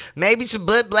need. Maybe some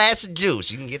blood blasted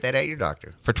juice. You can get that at your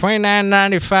doctor. For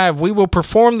 $29.95, we will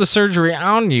perform the surgery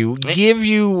on you, give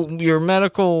you your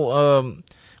medical.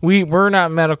 We're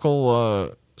not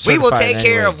medical. We will certified take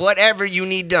care anyway. of whatever you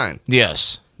need done.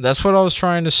 Yes, that's what I was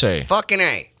trying to say. Fucking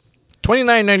A.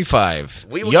 $29.95.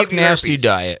 We will Yuck give you Nasty herpes.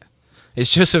 diet. It's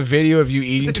just a video of you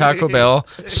eating Taco Bell,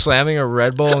 slamming a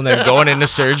Red Bull, and then going into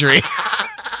surgery.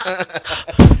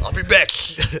 I'll be back.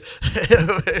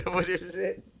 What is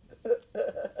it?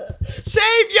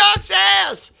 Save Yuck's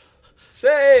ass.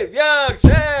 Save Yuck's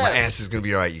ass. My ass is gonna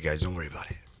be all right, you guys. Don't worry about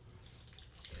it.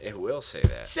 It will say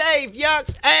that. Save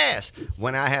Yuck's ass.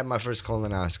 When I had my first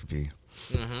colonoscopy,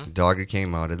 the doctor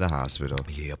came out of the hospital.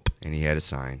 Yep. And he had a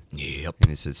sign. Yep.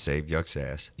 And it said, "Save Yuck's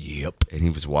ass." Yep. And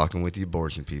he was walking with the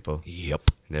abortion people.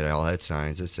 Yep. They all had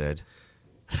signs that said,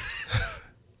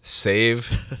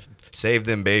 Save. "Save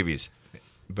them babies."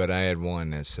 But I had one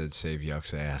that said save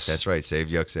Yuck's ass. That's right. Save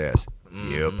Yuck's ass.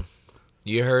 Yep.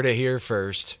 You heard it here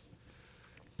first.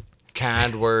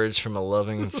 Kind words from a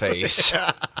loving face.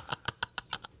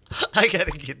 I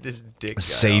gotta get this dick guy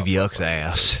Save off. Yuck's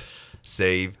ass.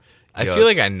 Save. I Yuck's. feel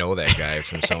like I know that guy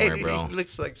from somewhere, He bro.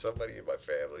 looks like somebody in my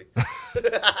family.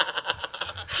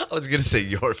 I was gonna say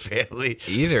your family.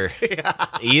 Either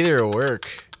will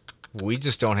work. We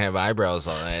just don't have eyebrows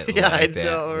on it. Yeah, like I that.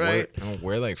 know, right?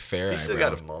 We're like fair He eyebrows. still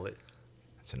got a mullet.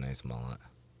 It's a nice mullet.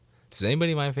 Does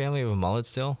anybody in my family have a mullet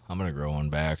still? I'm gonna grow one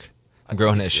back. I'm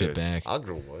growing that shit back. I'll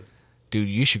grow one. Dude,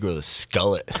 you should grow the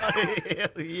skullet.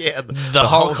 Yeah, The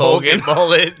Hulk Hogan.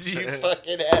 mullet. You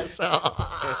fucking asshole.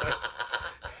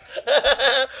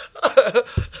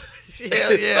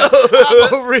 Hell yeah.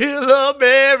 I'm a real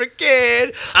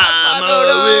American. I'm a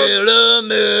real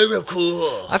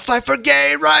American. I fight for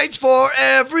gay rights for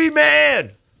every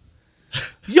man.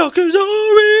 Yuck is a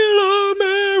real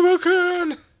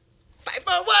American. Fight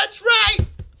for what's right.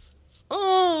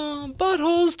 Oh,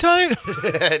 butthole's tight.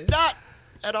 Not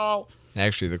at all.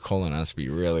 Actually, the colonoscopy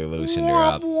really loosened her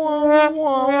up.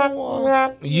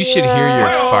 You should hear your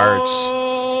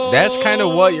farts. That's kind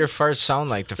of what your farts sound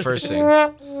like, the first thing.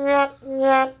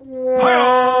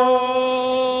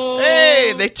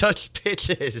 Hey, they touch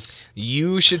pitches.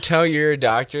 You should tell your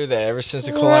doctor that ever since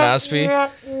the colonoscopy,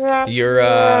 your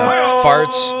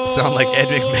farts Sound like Ed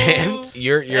McMahon.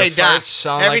 Your Hey, farts Doc,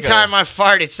 sound every like time I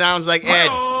fart, it sounds like Ed.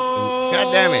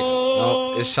 God damn it.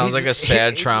 No, it sounds like a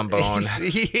sad trombone.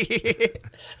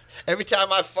 Every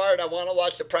time I fart, I want to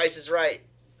watch The Price is Right.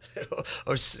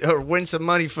 or win some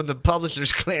money from the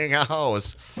Publishers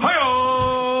Clearinghouse.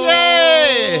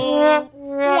 Yay!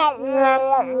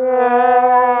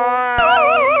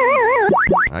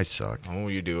 I suck. Oh,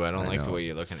 you do. I don't like the know. way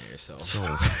you're looking at yourself.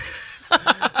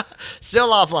 Still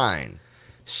offline.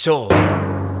 So,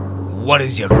 what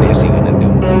is Yuck Nasty gonna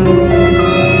do?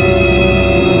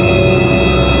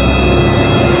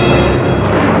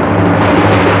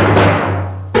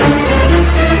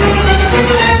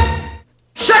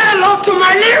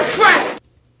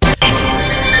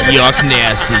 Yuck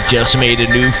Nasty just made a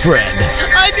new friend.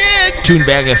 I did! Tune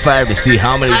back at 5 to see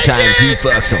how many times he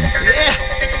fucks him.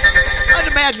 Yeah! An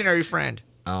imaginary friend.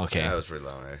 Oh, okay. That was pretty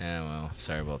long, right? Yeah, well,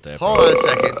 sorry about that. Hold on a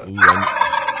second.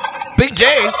 Ooh, Big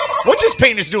J, what's his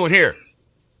penis doing here?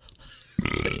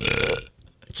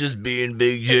 just being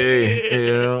Big J,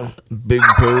 you know, Big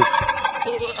Poop.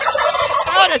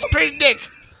 Oh, that's pretty dick.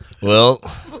 Well,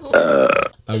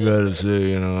 I gotta say,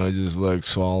 you know, I just like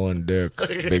swallowing dick.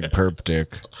 Big perp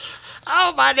dick.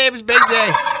 Oh, my name is Big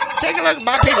J. Take a look at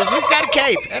my penis. It's got a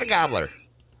cape and a gobbler.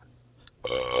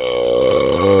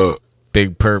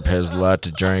 Big perp has a lot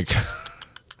to drink.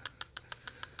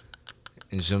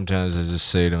 And sometimes I just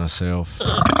say to myself,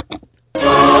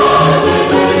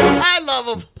 I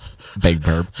love him. Big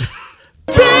perp.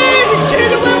 Big J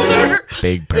the Welder.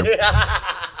 Big perp.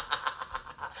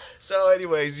 So,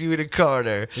 anyways, you in the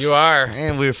corner. You are.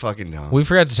 And we're fucking dumb. We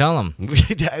forgot to tell him.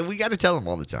 We got to tell them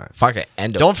all the time. Fuck it.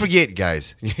 End Don't forget,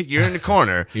 guys. You're in the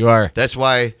corner. You are. That's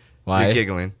why Why? you're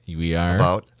giggling. We are.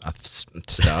 About?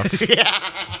 Stuff.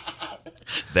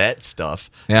 That stuff.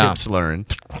 Yeah. Him slurring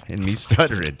and me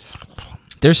stuttering.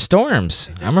 There's storms.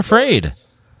 I'm afraid.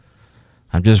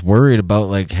 I'm just worried about,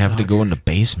 like, having to go in the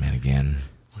basement again.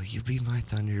 Well, you be my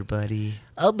thunder buddy?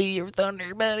 I'll be your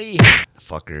thunder buddy.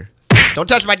 Fucker. Don't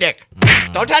touch my dick.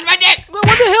 Don't touch my dick. What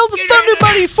the hell's a thunder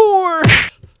buddy for?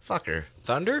 Fucker.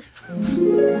 Thunder?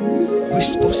 We're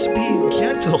supposed to be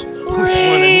gentle with one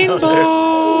another.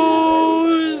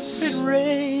 Rainbows. And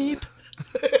rape.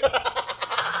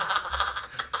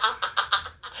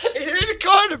 You're in the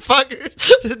corner,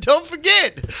 fucker. Don't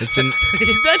forget. It's an.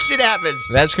 That shit happens.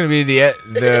 That's gonna be the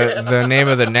name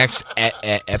of the next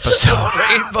episode.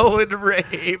 Rainbow and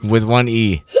rape. With one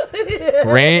E.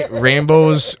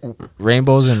 Rainbows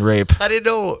and rape. I didn't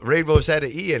know rainbows had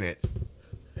an E in it.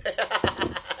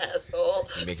 Asshole.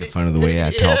 You making fun of the way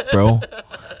I talk, bro?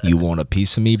 You want a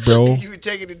piece of me, bro? You were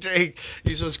taking a drink.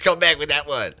 You're supposed to come back with that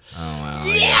one. Oh wow.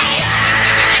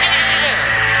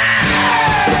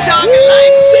 Dog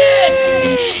life.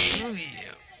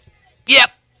 Yep.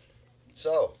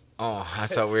 So. Oh, I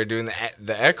thought we were doing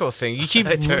the echo thing. You keep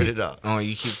I turned it up. Oh,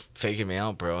 you keep faking me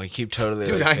out, bro. You keep totally.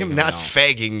 Dude, like, I faking am me not out.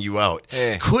 fagging you out.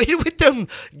 Hey. Quit with them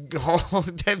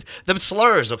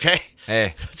slurs, okay?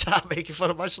 Hey, Stop making fun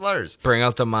of my slurs. bring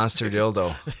out the monster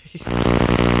dildo.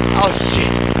 Oh,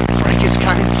 shit.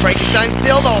 Frankenstein's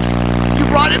dildo. You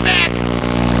brought it back.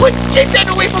 But get that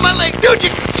away from my leg. Dude,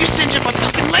 you're singeing my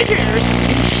fucking leg hairs.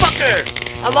 Fucker.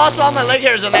 I lost all my leg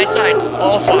hairs on that side.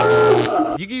 Oh,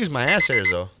 fuck. You can use my ass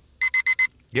hairs, though.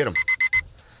 Get him.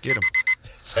 Get him.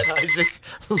 Is that Isaac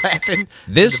laughing?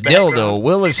 This in the background? dildo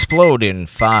will explode in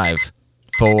 5,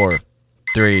 4,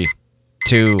 3,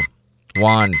 2,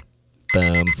 1.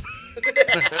 Boom.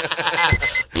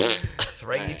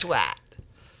 Right, you twat.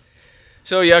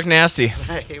 So yuck nasty.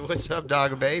 Hey, what's up,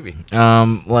 dog and baby?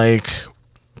 Like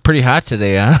pretty hot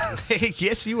today, huh? Hey,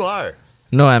 yes, you are.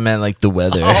 No, I meant like the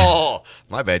weather. Oh,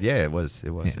 my bad. Yeah, it was.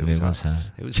 It was. Yeah, It was, it was hot.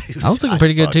 It was. I was looking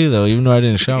pretty good too, though, even though I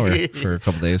didn't shower for a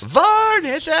couple days.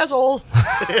 Varnish, asshole.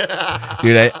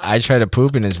 Dude, I try to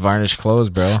poop in his varnished clothes,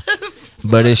 bro.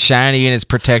 But it's shiny and it's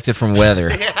protected from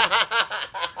weather.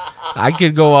 I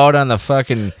could go out on the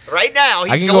fucking... Right now, I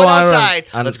he's can going go on- outside.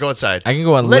 on- Let's go outside. I can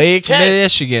go on Let's Lake test.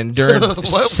 Michigan during What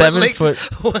 7 lake, foot...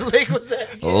 What lake was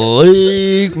that? again?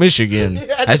 Lake Michigan.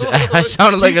 I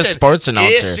sounded like He a said sports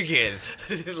announcer. Michigan.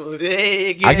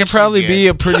 Lake I could probably be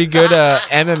a Michigan. pretty good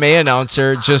MMA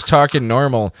announcer just talking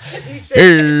normal. He said-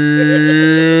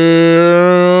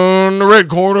 In the red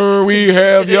corner, we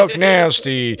have Yuck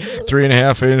Nasty.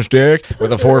 3.5-inch dick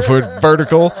with a 4-foot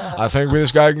vertical. I think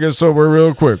this guy can get somewhere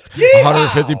real quick.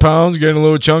 150 pounds, getting a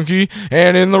little chunky.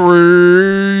 And in the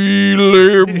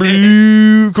really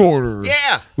blue corner,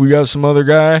 Yeah. we got some other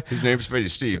guy. His name's Freddy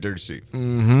Steve, Dirty Steve.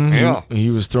 Mm-hmm. Yeah. He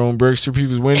was throwing bricks through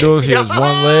people's windows. He has one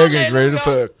leg and he's ready to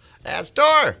fuck. That's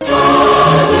door.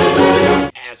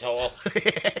 Asshole.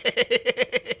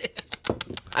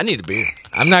 I need a beer.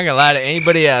 I'm not gonna lie to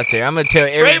anybody out there. I'm gonna tell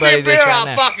Bring me everybody a beer, this right I'll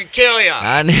now. fucking kill you.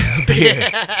 I need a beer.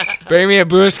 Bring me a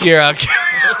brewski or I'll kill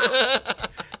you.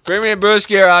 Bring me a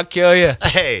brewski or I'll kill you.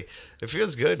 Hey, it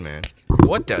feels good, man.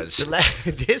 What does?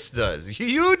 This does.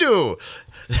 You do.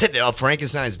 The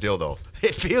Frankenstein's dildo.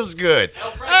 It feels good.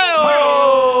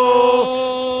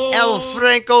 Oh, El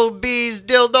Franco B's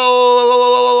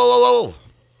dildo.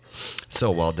 So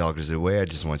while Dog is away, I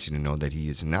just want you to know that he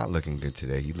is not looking good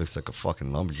today. He looks like a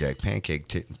fucking lumberjack, pancake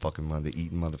titting fucking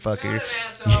eating motherfucker.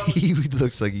 He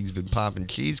looks like he's been popping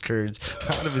cheese curds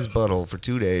out of his butthole for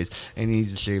 2 days, and he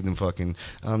needs to shave them fucking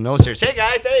nose hairs. Hey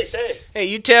guys, thanks. Hey. Hey,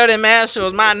 you tell them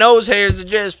assholes my nose hairs are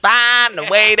just fine the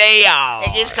way they are.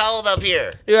 It gets cold up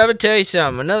here. Dude, I would tell you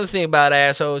something. Another thing about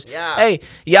assholes. Yeah. Hey,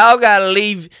 y'all gotta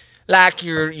leave like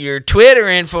your Twitter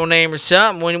info name or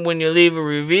something when you leave a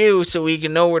review so we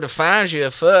can know where to find you.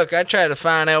 Fuck, I try to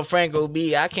find El Franco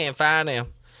B. I can't find him.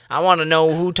 I want to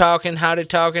know who talking, how they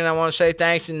talking. I want to say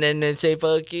thanks and then say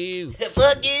fuck you.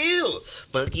 Fuck you.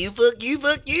 Fuck you, fuck you,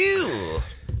 fuck you.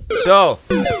 So,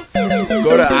 go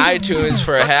to iTunes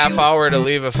for a half hour to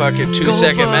leave a fucking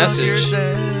 2-second message.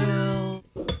 Yourself.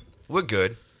 We're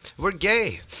good. We're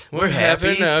gay. We're happy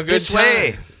having a good this time.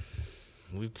 way.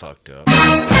 We fucked up.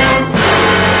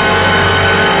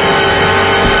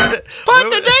 Put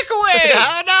the dick away.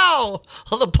 Oh no!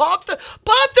 Pop the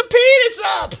penis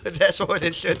up. That's what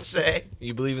it should say.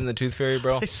 You believe in the tooth fairy,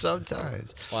 bro?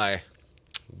 Sometimes Why?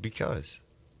 because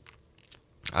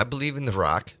I believe in The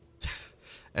Rock,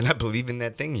 and I believe in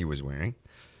that thing he was wearing.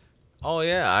 Oh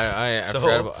yeah, I So,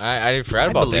 forgot about I forgot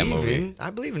about that movie. I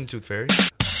believe in Tooth Fairy.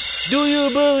 Do you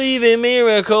believe in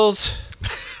miracles?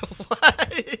 What?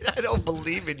 I don't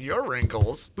believe in your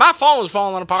wrinkles. My phone's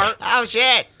falling apart. Oh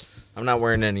shit! I'm not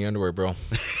wearing any underwear, bro.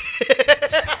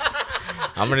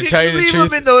 I'm gonna Did tell you you the leave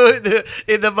truth. him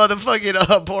in the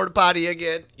motherfucking porta potty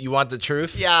again? You want the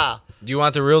truth? Yeah. Do you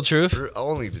want the real truth?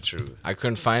 Only the truth. I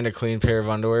couldn't find a clean pair of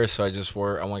underwear, so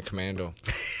I went commando.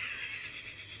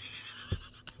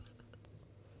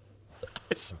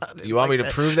 You want me to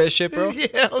prove that shit, bro?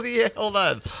 Yeah, hold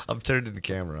on. I'm turning the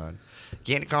camera on.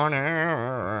 Get in the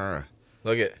corner.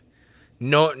 Look at.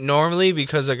 No, normally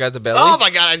because I got the belly. Oh my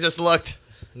god, I just looked.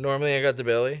 Normally I got the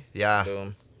belly. Yeah.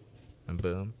 Boom. And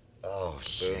boom. Oh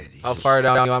shit. How far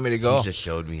down you want me to go? He just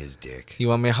showed me his dick.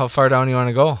 How far down you want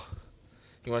to go?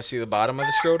 You want to see the bottom of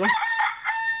the scrotum?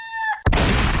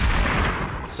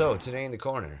 So today in the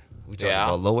corner, we talk Yeah.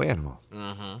 about low animal.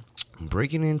 Mm-hmm.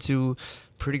 Breaking into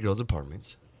pretty girls'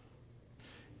 apartments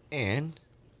and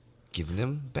giving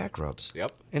them back rubs.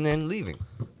 Yep. And then leaving.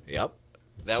 Yep.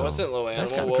 That So, wasn't low animal.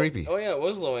 that's kinda creepy. Oh yeah, it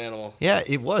was low animal. Yeah,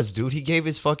 it was, dude. He gave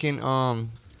his fucking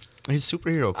his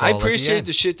superhero call. I at the appreciate end.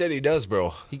 the shit that he does,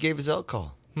 bro. He gave his out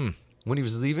call. When he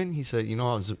was leaving, he said, "You know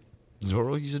how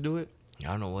Zorro used to do it." I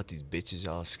don't know what these bitches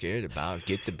all scared about.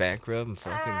 Get the back rub and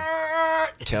fucking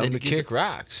tell Then him to he gets kick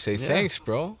rocks. Say thanks,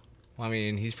 bro. I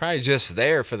mean, he's probably just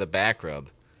there for the back rub.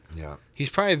 Yeah. He's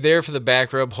probably there for the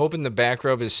back rub, hoping the back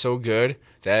rub is so good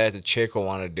that the chick will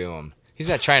want to do him. He's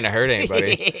not trying to hurt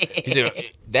anybody.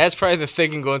 That's probably the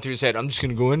thinking going through his head. I'm just going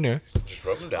to go in there. Just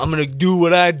rub him down. I'm going to do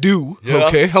what I do, Yeah.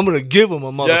 okay? I'm going to give him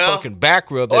a motherfucking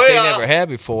back rub that Oh, they yeah. never had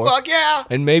before. Fuck yeah.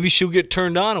 And maybe she'll get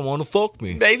turned on and want to fuck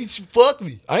me. Baby, fuck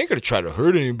me. I ain't going to try to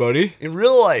hurt anybody. In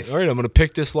real life. All right, I'm going to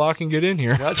pick this lock and get in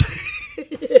here.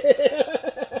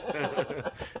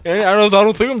 I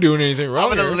don't think I'm doing anything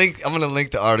wrong. I'm gonna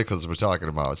link the articles we're talking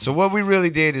about. So what we really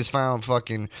did is found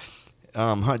fucking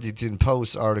Huntington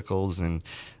Post articles and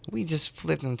we just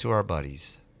flipped them to our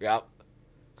buddies. Yep.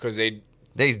 Because they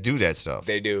do that stuff.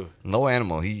 do. Low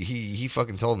animal. He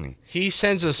fucking told me. He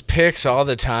sends us pics all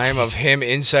the time of him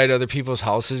inside other people's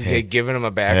houses, giving them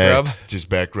a back rub. Just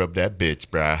back rub that bitch,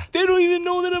 bruh. They don't even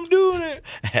know that I'm doing it.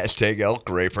 Hashtag elk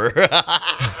raper.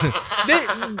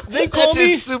 They call That's me.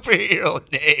 his superhero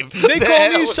name. They call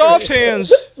me soft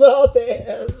hands. Soft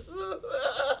hands.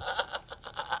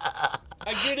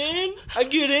 I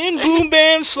get in, boom,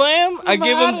 bam, slam. I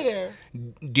give him.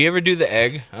 Do you ever do the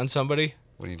egg on somebody?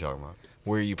 What are you talking about?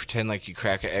 Where you pretend like you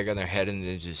crack an egg on their head and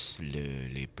then just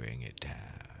slowly bring it down.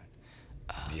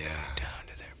 Down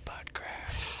to their butt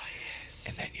crack. Oh, yes.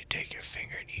 And then you take your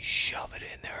finger and you shove it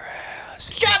in their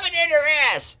ass. Shove it in her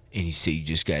ass. And you say you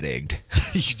just got egged.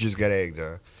 You just got eggs,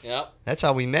 huh? Yep. That's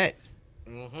how we met.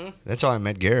 Mm-hmm. That's how I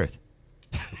met Gareth.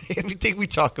 Everything we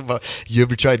talk about, you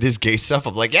ever tried this gay stuff?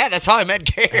 I'm like, yeah, that's how I met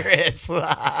Gareth.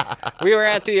 We were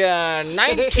at the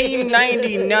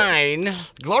 1999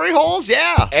 Glory holes,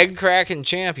 yeah. Egg Cracking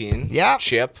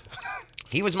Championship.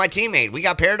 He was my teammate. We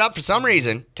got paired up for some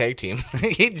reason. Tag team.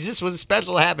 It just was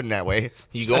special to happen that way.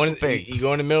 You go in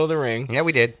the middle of the ring. Yeah,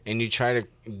 we did. And you try to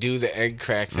do the egg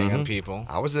crack thing on people.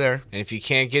 I was there. And if you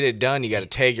can't get it done, you got to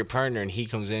tag your partner, and he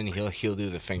comes in. He'll do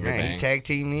the finger Man, bang. he tag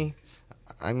teamed me.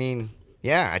 I mean,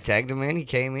 yeah, I tagged him in. He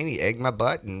came in. He egged my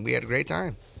butt, and we had a great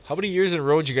time. How many years in a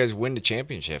row did you guys win the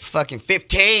championship? Fucking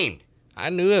 15. I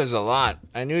knew it was a lot.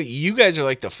 I knew you guys are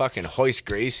like the fucking Hoist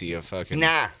Gracie of fucking.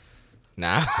 Nah.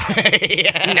 Nah.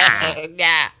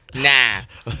 Nah. Nah.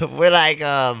 We're like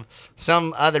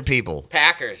some other people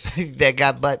Packers. that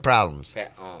got butt problems.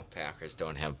 Packers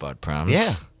don't have butt problems.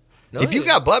 Yeah. No, if you they-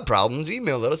 got butt problems,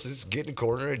 email us. It's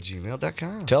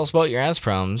getinacorner@gmail.com. Tell us about your ass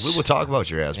problems. We will talk about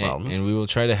your ass problems. And we will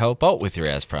try to help out with your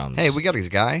ass problems. Hey, we got this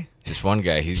guy. This one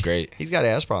guy, he's great. He's got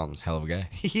ass problems. Hell of a guy.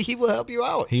 He will help you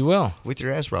out He will. with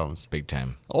your ass problems. Big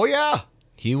time. Oh, yeah.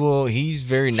 He will. He's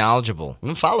very knowledgeable.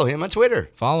 And follow him on Twitter.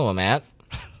 Follow him at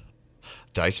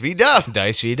Dice V Dub.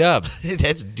 Dice V Dub.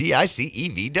 That's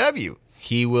DICEVW.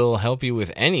 He will help you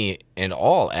with any and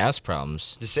all ass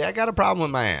problems. Just say, I got a problem with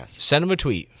my ass. Send him a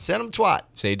tweet. Send him twat.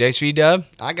 Say, Dice V Dub,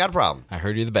 I got a problem I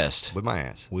heard you're the best. with my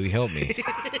ass. Will you help me?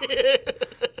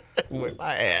 With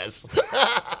my ass.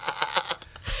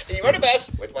 You are the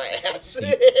best with my ass.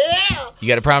 Yeah. You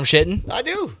got a problem shitting? I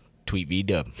do. Tweet V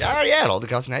Dub. I already had. All the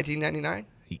cost $19.99.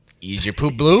 Is your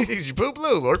poop blue? Is your poop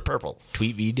blue or purple?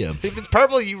 Tweet V Dub. If it's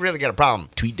purple, you really got a problem.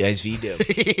 Tweet Dice V Dub.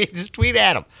 Just tweet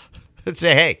at him and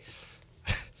say, hey.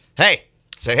 Hey.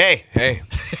 Say, hey. Hey,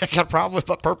 I got a problem with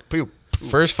my purple poop.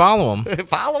 first follow him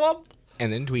Follow him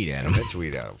and then tweet at him and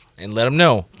tweet at him. and let him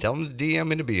know Tell him to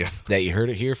DM into be that you heard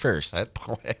it here first. at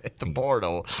the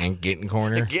porno. And get in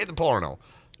corner. Get the porno.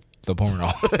 The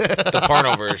porno. The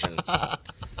porno version.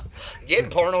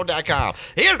 Getporno.com.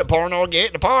 Here's the porno.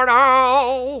 Get the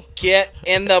porno. Get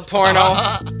in the porno.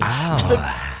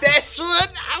 That's That's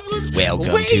what I was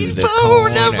Welcome waiting to the for.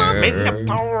 Never corner. in the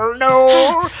porno.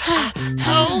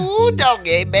 Oh,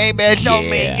 doggy, baby, show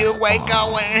me Yeah. you ain't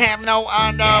going have no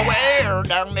underwear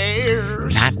down there.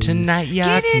 Not tonight,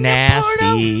 yuck Get in the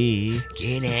nasty.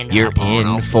 Get in the You're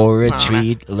porno. in for a Porno.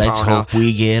 treat. Let's Porno. hope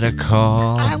we get a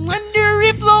call. I wonder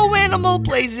if Low Animal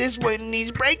plays this when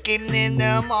he's breaking in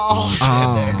the malls. The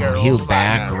Oh, girls he'll like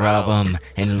back to rub him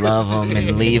and love him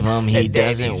and leave him. He And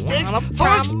then he doesn't sticks want a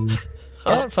forks. problem.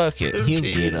 Oh, fuck it. He'll get a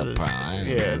Jesus. problem.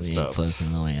 Yeah, it's You tough.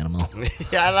 fucking little animal.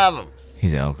 Yeah, I love him.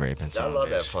 He's elk raping. I son of a love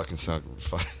that bitch. fucking sucker.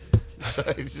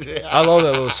 I love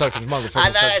that little sucking motherfucker. I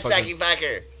love that sucky sucky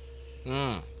fucker.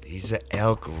 Mm. He's an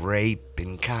elk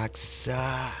raping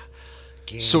cocksucker.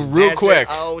 So real quick.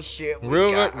 Oh shit. Real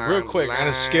quick. On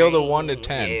a scale of 1 to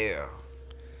 10. Yeah.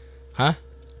 Huh?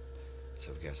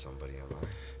 So we got somebody online.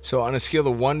 So on a scale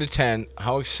of 1 to 10,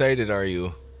 how excited are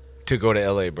you to go to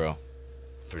LA, bro?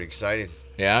 Pretty excited.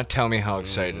 Yeah? Tell me how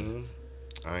excited. Mhm.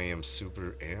 I am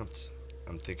super amped.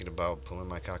 I'm thinking about pulling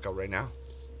my cock out right now.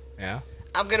 Yeah?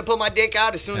 I'm gonna pull my dick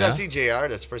out as soon as I Yeah? see JR.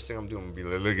 That's the first thing I'm doing. I'm gonna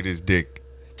be like, look at his dick.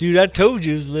 Dude, I told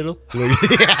you it was little.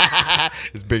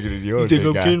 It's bigger than yours. You think big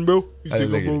I'm guy. kidding, bro? You Hey,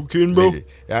 think look I'm at it. kidding, bro? Look at it.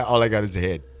 Yeah, all I got is a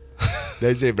head.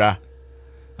 That's it, brah.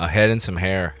 A head and some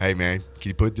hair. Hey, man, can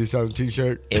you put this on a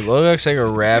t-shirt? It looks like a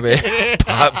rabbit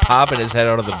popping his head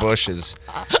out of the bushes.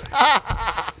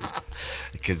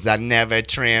 Because I never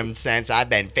trimmed since I've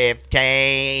been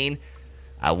 15.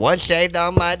 I once shaved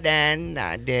on my then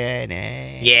I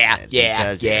didn't. Yeah,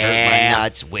 Because it hurt my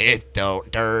nuts with the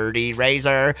dirty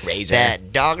razor. Razor.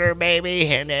 That dogger baby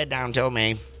handed down to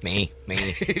me. Me.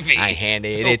 I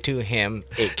handed it to him.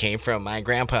 It came from my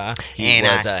grandpa. He And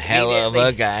was I a hell of a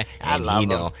immediately- guy. I And love you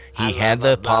know, him. he I had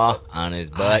love the him, paw love him. on his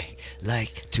butt. I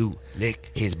like to lick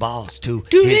his balls to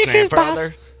To his lick his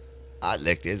grandfather. I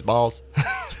licked his balls.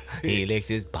 He licked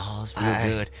his balls real I-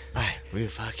 good. I- Real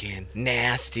fucking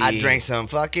nasty. I drank some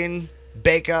fucking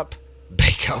bake up.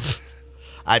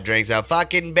 I drank some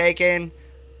fucking bacon,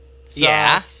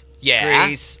 Yeah, sauce, yeah,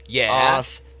 grease, yeah,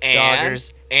 off, and-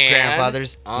 doggers, and-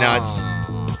 grandfathers, nuts.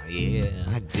 Oh, yeah.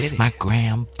 I did it. My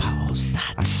grandpa's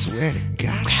nuts. I swear to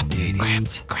God, I did it.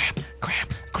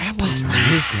 Grandpa's nuts.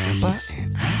 His grandpa,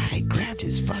 and I grabbed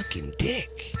his fucking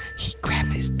dick. He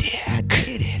grabbed his dick. I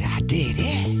did it. I did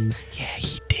it. Yeah,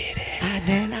 he did it. And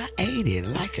then I ate it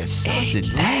like a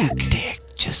sausage That link. dick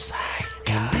just like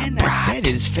And then I said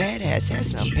his fat ass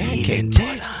has some pancake even put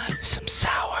tits. on some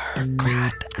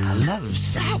sauerkraut. I love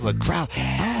sauerkraut.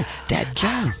 Oh, that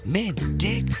German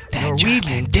dick, That Norwegian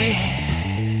German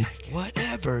dick.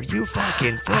 Whatever you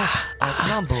fucking throw on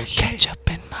some bullshit. Ketchup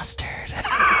and mustard.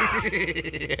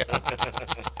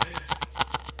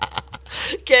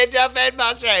 Ketchup and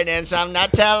mustard and some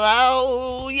Nutella.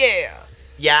 Oh, yeah.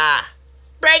 Yeah.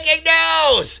 Breaking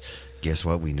news! Guess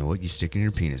what? We know what you stick in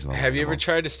your penis. Low Have you ever Animal.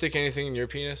 tried to stick anything in your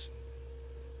penis?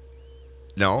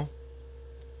 No.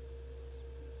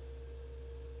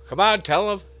 Come on,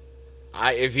 tell him.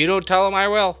 If you don't tell him, I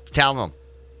will. Tell them.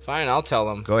 Fine, I'll tell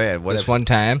him. Go ahead. What This if one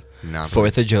time, No,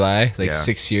 4th of July, like Yeah.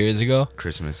 6 years ago,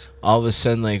 Christmas. all of a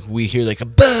sudden, like, we hear like a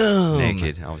boom.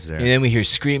 Naked. I was there. And then we hear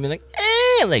screaming like,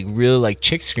 eh, like real like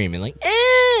chick screaming like,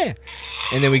 eh.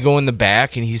 And then we go in the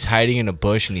back and he's hiding in a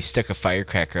bush and he stuck a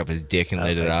firecracker up his dick and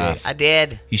lit it off. I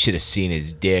did. You should have seen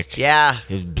his dick. Yeah.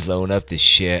 It was blown up to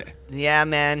shit. Yeah,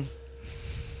 man.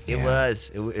 It Yeah. was.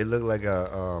 It looked like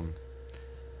a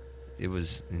It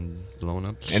was blown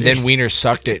up. And then Wiener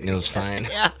sucked it and it was fine.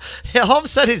 Yeah. All of a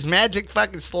sudden, his magic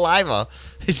fucking saliva,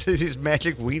 his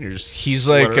magic wieners. He's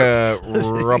like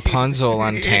slurp. Rapunzel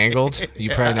on Tangled. You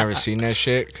probably never seen that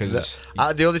shit because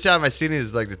The only time I've seen it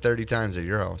is like the 30 times at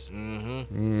your house.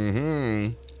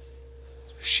 Mm-hmm.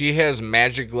 she has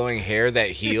magic glowing hair that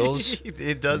heals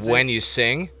It does. when you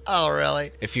sing. Oh,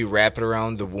 really? If you wrap it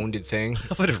around the wounded thing.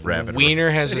 I'm gonna wrap it Wiener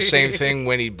has the same thing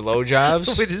when he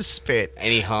blowjobs with his spit. and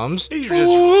he hums. You're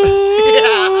just.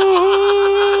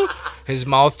 His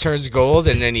mouth turns gold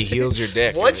and then he heals your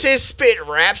dick. Once his spit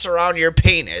wraps around your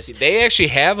penis, They actually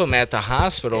have him at the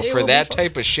hospital It for will be that fun.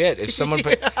 type of shit. If someone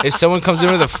comes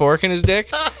in with a fork in his dick,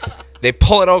 they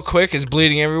pull it out quick. It's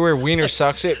bleeding everywhere. Wiener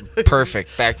sucks it.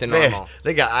 Perfect. Back to normal.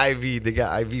 they got IV. They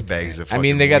got IV bags of. I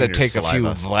mean, they got to wiener take saliva.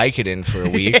 a few Vicodin for a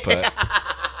week, but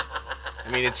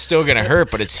I mean, it's still gonna hurt,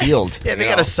 but it's healed. Yeah, you they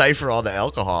know? got to siphon all the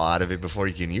alcohol out of it before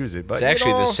you can use it. But It's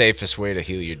actually you know, the safest way to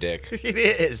heal your dick. It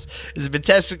is. It's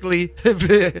statistically.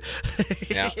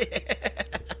 Yeah.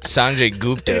 Sanjay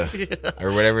Gupta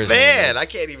or whatever his name Man, is. I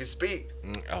can't even speak.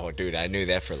 Oh, dude, I knew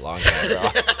that for a long time, bro.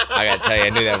 I gotta tell you, I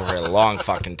knew that for a long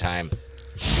fucking time.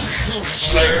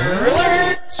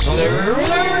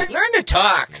 Learn to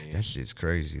talk. That shit's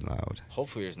crazy loud.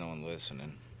 Hopefully, there's no one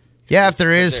listening. Yeah, if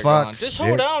there is, They're fuck. gone. Just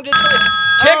hold on. Just hold.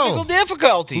 Technical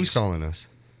difficulties. Who's calling us?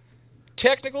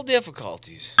 Technical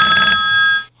difficulties.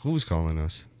 Who's calling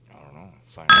us? I don't know.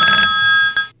 Fine.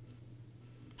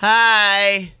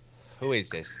 Hi. Who is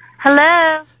this?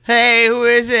 Hello, Hey, who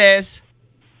is this?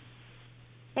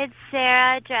 it's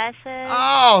Sarah Dresses.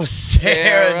 Oh,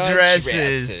 Sarah Sarah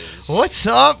Dresses. Dresses. What's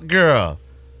up, girl?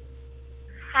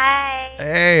 Hi.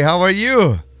 Hey, how are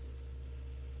you?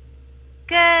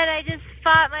 Good. I just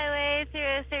fought my way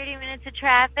through 30 minutes of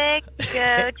traffic to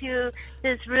go to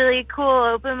this really cool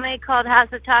open mic called House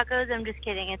of Tacos. I'm just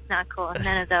kidding. It's not cool.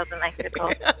 None of the open mics are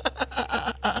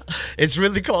cool. It's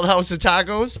really called House of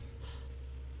Tacos?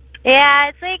 Yeah,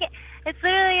 it's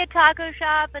literally a taco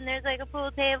shop, and there's like a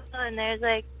pool table, and there's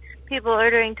like people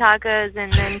ordering tacos,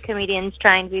 and then comedians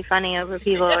trying to be funny over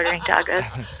people ordering tacos.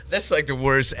 That's like the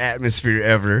worst atmosphere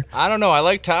ever. I don't know. I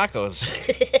like tacos.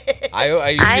 I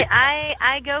usually,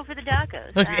 I go for the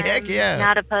tacos. Heck yeah. I'm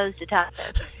not opposed to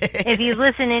tacos. If you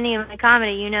listen to any of my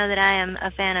comedy, you know that I am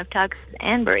a fan of tacos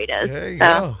and burritos. There you so.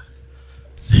 go.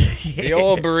 the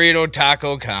old burrito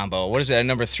taco combo. What is that?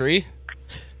 Number 3?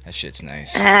 That shit's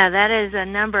nice. That is a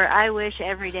number I wish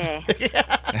every day.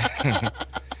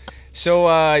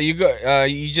 So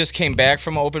you just came back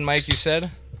from open mic, you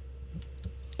said?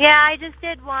 Yeah, I just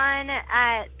did one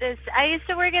at this. I used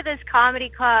to work at this comedy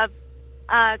club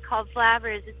called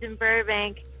Flappers. It's in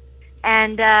Burbank,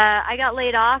 and I got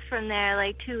laid off from there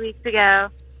like 2 weeks ago.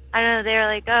 I don't know. They were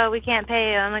like, "Oh, we can't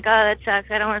pay you." I'm like, "Oh, that sucks.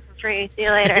 I don't work for free. See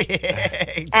you later."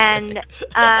 Exactly. And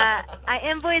I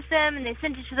invoiced them, and they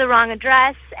sent it to the wrong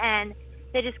address, and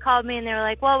they just called me, and they were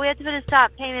like, "Well, we have to put a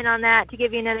stop payment on that to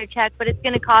give you another check, but it's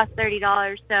going to cost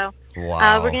 $30. So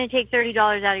Wow. we're going to take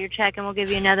 $30 out of your check, and we'll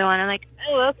give you another one." I'm like,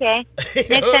 "Oh, okay.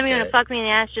 Next time you want to fuck me in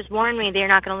the ass, just warn me that you're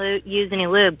not going to use any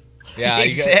lube." Yeah,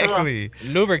 Exactly.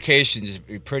 Lubrication is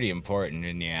pretty important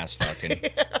in the ass fucking.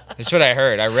 That's what I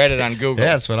heard. I read it on Google.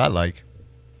 Yeah, that's what I like.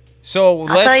 So I'll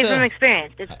let's. tell you from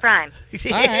experience. It's prime.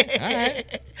 All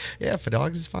right. Yeah, for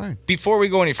dogs is fine. Before we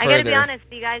go any I further, got to be honest.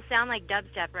 You guys sound like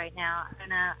dubstep right now. I don't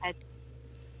know. It's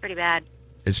pretty bad.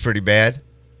 It's pretty bad.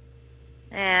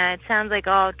 Yeah, it sounds like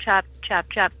all chop, chop,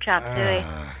 chop, chop, suey.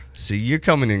 See, you're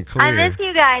coming in clear. I miss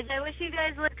you guys. I wish you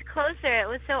guys looked closer. It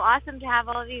was so awesome to have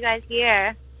all of you guys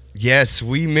here. Yes,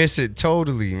 we miss it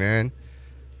totally, man.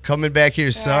 Coming back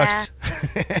here sucks.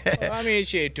 Well, I mean,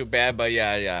 she ain't too bad, but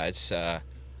yeah, it's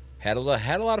had a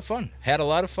lot of fun. Had a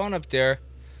lot of fun up there.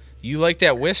 You like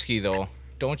that whiskey though,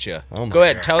 don't you? Oh my Go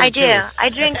ahead, God. tell the I do. truth. I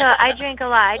drink a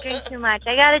lot. I drink too much.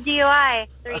 I got a DUI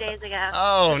 3 days ago.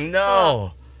 Oh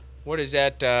no. What is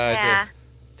that? Yeah.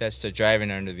 That's the driving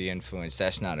under the influence.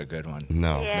 That's not a good one.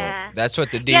 No. Yeah. No, that's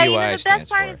what the DUI Yeah, you know, the stands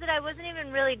best part for. is that I wasn't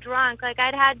even really drunk. Like,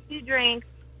 I'd had 2 drinks,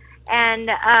 and,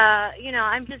 you know,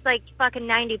 I'm just, like, fucking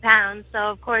 90 pounds, so,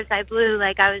 of course, I blew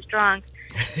like I was drunk.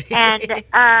 And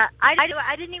I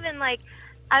didn't even, like,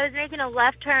 I was making a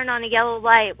left turn on a yellow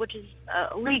light, which is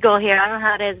legal here. I don't know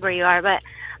how it is where you are, but,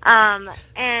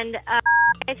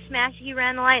 he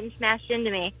ran the light and smashed into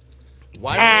me.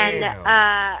 Why? And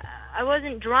I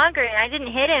wasn't drunk or I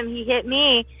didn't hit him. He hit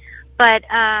me. But,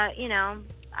 you know,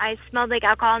 I smelled like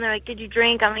alcohol, and they're like, "Did you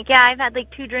drink?" I'm like, "Yeah, I've had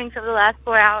like 2 drinks over the last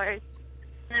 4 hours."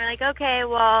 And they're like, "Okay,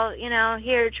 well, you know,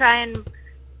 here, try and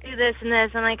do this and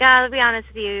this." I'm like, "I'll be honest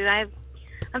with you.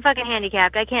 I'm fucking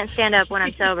handicapped. I can't stand up when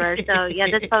I'm sober. So, yeah,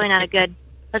 that's probably not a good,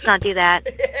 let's not do that."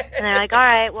 And they're like, "All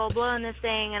right, well, blow in this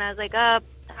thing." And I was like, "Oh,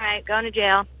 all right, going to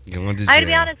jail." Going to I gotta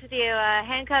be jail. honest with you,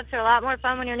 handcuffs are a lot more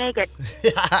fun when you're naked.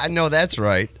 I know that's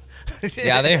right.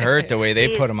 Yeah, they hurt the way they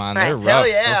put them on. They're Right. rough. Hell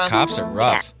yeah. Those cops are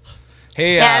rough.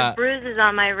 Hey, Yeah, I have bruises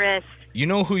on my wrist. you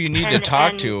know who you need to And-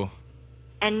 talk and- to?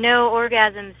 And no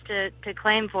orgasms to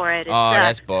claim for it. It Oh, sucks.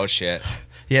 that's bullshit.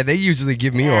 Yeah, they usually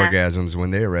give me Yeah. orgasms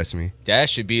when they arrest me. That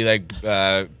should be like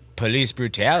police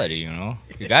brutality, you know?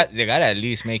 They got to at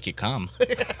least make you come.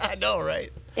 I know,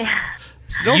 right? Yeah.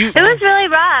 It's no You- fun. It was really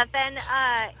rough, and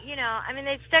you know, I mean,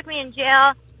 they stuck me in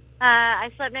jail. I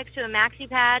slept next to a maxi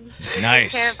pad. It was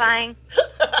Nice. terrifying.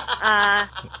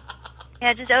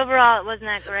 Yeah, just overall, it wasn't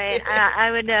that great.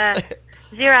 I would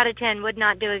 0 out of 10 would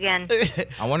not do again.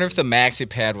 I wonder if the maxi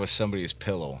pad was somebody's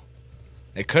pillow.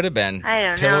 It could have been. I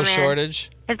don't Pillow know, man. shortage.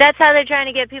 If that's how they're trying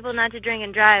to get people not to drink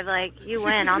and drive, like, you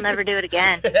win. I'll never do it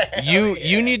again.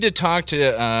 You need to talk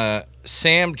to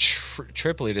Sam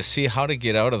Tripoli to see how to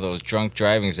get out of those drunk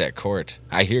drivings at court.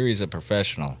 I hear he's a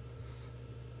professional.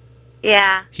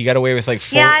 Yeah. He got away with like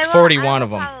 41 I will of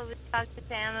them. probably talk to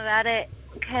Sam about it.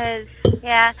 Because,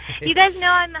 yeah. You guys know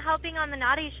I'm helping on the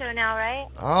Naughty Show now, right?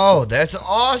 Oh, that's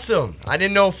awesome. I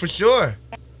didn't know for sure.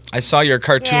 I saw your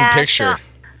cartoon Yeah, picture. so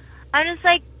I'm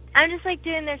just like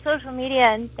doing their social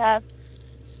media and stuff.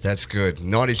 That's good.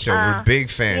 Naughty Show. We're big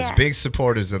fans, yeah. big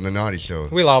supporters of the Naughty Show.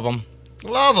 We love them.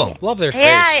 Love them. Love their face.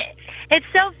 Yeah, it's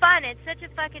so fun. It's such a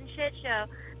fucking shit show.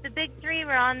 The Big Three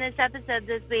were on this episode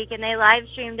this week, and they live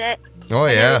streamed it. Oh,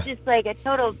 and yeah. It was just like a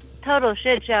total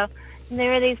shit show. And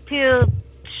there were these two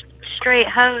straight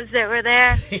hoes that were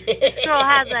there. This girl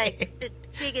had like the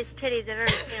biggest titties I've ever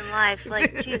seen in life.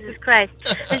 Like, Jesus Christ.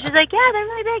 And she's like, yeah, they're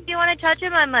really big. Do you want to touch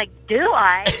them? I'm like, do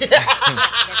I? Let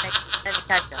me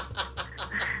touch them.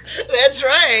 That's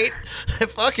right.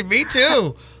 Fucking me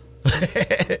too.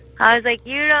 I was like,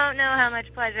 you don't know how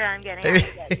much pleasure I'm getting out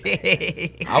of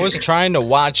this. I was trying to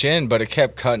watch in, but it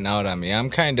kept cutting out on me.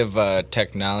 I'm kind of a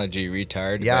technology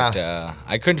retard, Yeah. but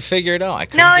I couldn't figure it out. I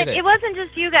couldn't No, get it wasn't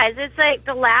just you guys. It's like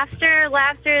the laughter.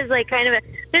 Laughter is like kind of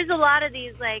there's a lot of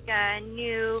these like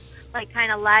new like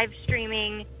kind of live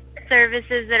streaming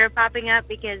services that are popping up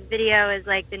because video is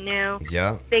like the new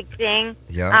Yeah. big thing.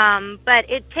 Yeah. But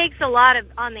it takes a lot of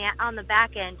on the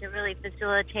back end to really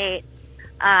facilitate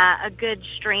a good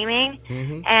streaming,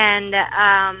 and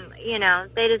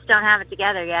they just don't have it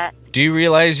together yet. Do you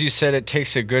realize you said it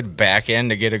takes a good back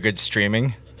end to get a good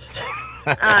streaming?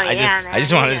 Oh man! I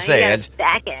just wanted to say it.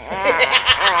 Back end.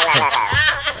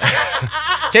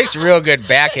 It takes a real good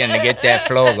back end to get that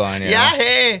flow going. You know?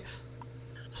 Hey.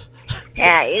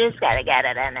 Yeah, you just gotta get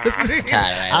it in there.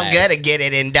 I'm gonna get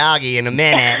it in doggy in a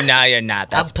minute. No, you're not.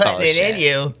 That's I'm putting bullshit. it in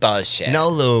you. Bullshit. No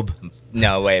lube.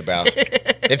 No way, bro.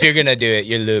 If you're gonna do it,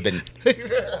 you're lubing.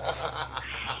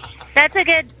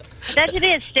 That should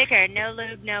be a sticker. No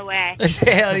lube, no way.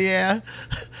 Hell yeah.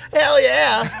 Hell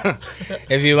yeah.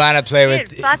 If you want to play Dude,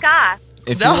 with, fuck off.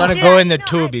 if No. you want to Dude, go in the no,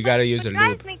 tube, you gotta use a What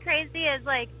drives lube. me crazy is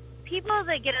like people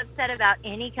that get upset about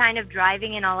any kind of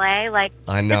driving in LA. Like,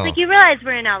 I know. It's like you realize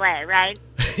we're in LA, right?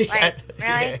 Like,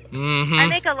 really? Mm-hmm. I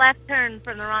make a left turn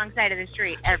from the wrong side of the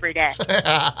street every day.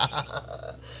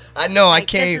 I know. Like,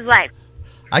 this is life.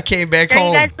 I came back Don't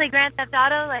home. you guys play Grand Theft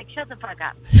Auto? Like, shut the fuck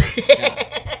up.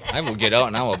 I will get out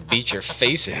and I will beat your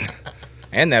face in,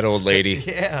 and that old lady.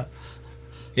 Yeah.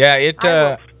 Yeah, it. I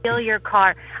will steal your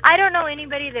car. I don't know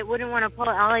anybody that wouldn't want to pull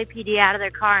LAPD out of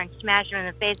their car and smash them in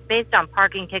the face based on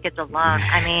parking tickets alone.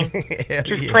 I mean,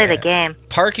 just play the game.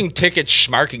 Parking tickets,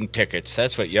 schmarking tickets.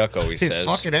 That's what Yuck always says.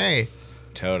 Fucking A.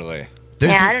 Totally.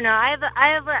 I don't know. I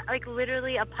have like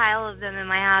literally a pile of them in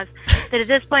my house. That at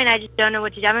this point, I just don't know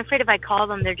what to do. I'm afraid if I call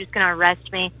them, they're just gonna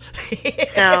arrest me.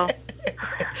 So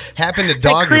happened to like,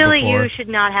 Dogger clearly, before. you should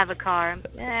not have a car.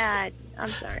 Yeah, I'm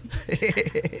sorry.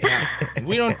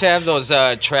 We don't have those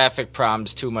traffic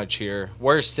problems too much here.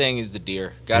 Worst thing is the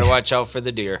deer. Got to watch out for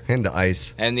the deer. And the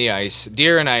ice. And the ice.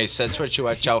 Deer and ice. That's what you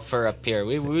watch out for up here.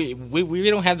 We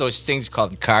don't have those things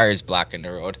called cars blocking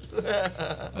the road.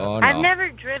 Oh, no. I've never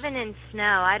driven in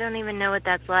snow. I don't even know what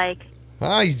that's like.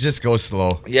 Oh, you just go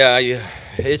slow. Yeah,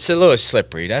 it's a little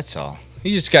slippery, that's all.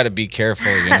 You just got to be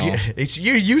careful, you know.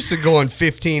 You're used to going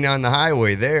 15 on the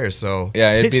highway there, so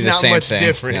Yeah, it'd it's be the not same much thing.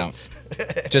 different.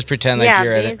 Yeah. Just pretend like Yeah,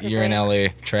 you're in LA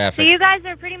So traffic. you guys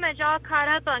are pretty much all caught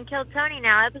up on Kill Tony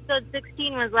now. Episode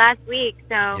 16 was last week,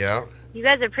 so Yeah. you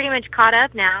guys are pretty much caught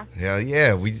up now. Hell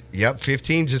yeah.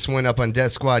 15 just went up on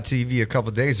Death Squad TV a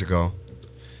couple days ago.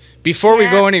 Before we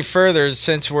Yeah. go any further,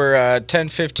 since we're 10,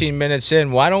 15 minutes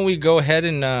in, why don't we go ahead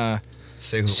and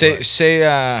say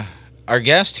our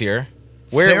guest here,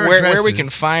 Sarah where we Dresses. can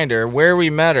find her, where we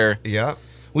met her. Yeah.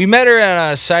 We met her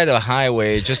on a side of a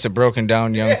highway, just a broken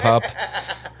down young pup.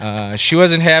 She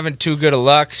wasn't having too good of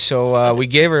luck, so we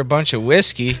gave her a bunch of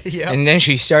whiskey, Yep. and then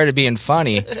she started being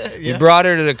funny. We brought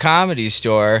her to the Comedy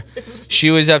Store. She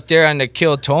was up there on the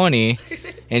Kill Tony,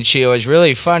 and she was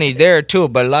really funny there too,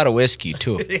 but a lot of whiskey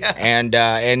too. Yeah. And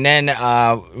then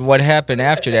what happened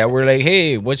after that? We're like,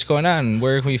 hey, what's going on?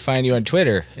 Where can we find you on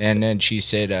Twitter? And then she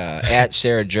said, at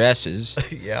Sarah Dresses.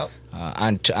 Yep.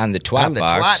 On the twat On the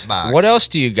box. twat box. What else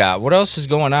do you got? What else is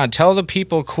going on? Tell the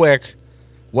people quick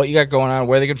what you got going on,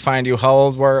 where they can find you, how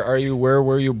old are you, where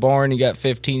were you born? You got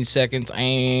 15 seconds,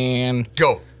 and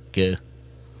Go. go.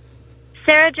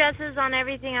 Sarah Dresses on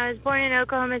everything. I was born in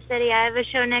Oklahoma City. I have a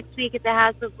show next week at the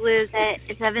House of Blues at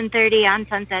 7:30 on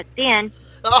Sunset. The end.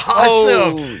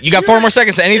 Awesome. You got 4 more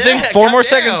seconds. Anything? Yeah, 4 more goddamn.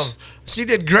 seconds. She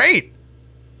did great.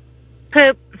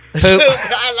 Poop. Poop.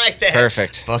 I like that.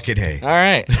 Perfect. Fucking hey. All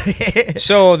right.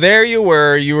 So there you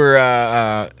were.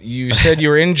 You said you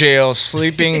were in jail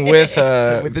sleeping with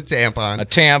With the tampon. a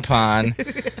tampon.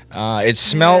 It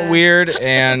smelled weird,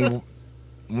 and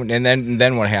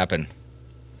then what happened?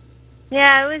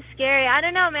 Yeah, it was scary. I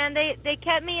don't know, man. They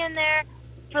kept me in there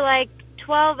for like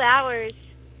 12 hours,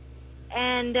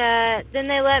 and then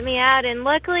they let me out. And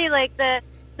luckily, like the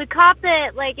cop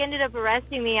that like ended up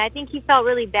arresting me, I think he felt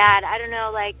really bad. I don't know,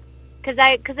 like because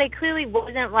I clearly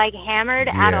wasn't like hammered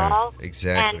at all.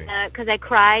 Exactly. And because I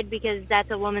cried, because that's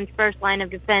a woman's first line of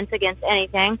defense against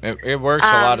anything. It works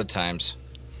a lot of times.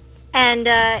 And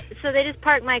so they just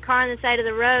parked my car on the side of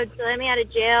the road. So let me out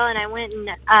of jail, and I went and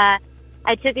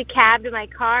I took a cab to my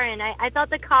car, and I thought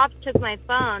the cops took my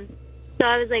phone. So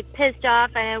I was like pissed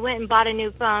off, and I went and bought a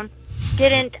new phone.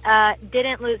 Didn't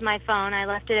lose my phone. I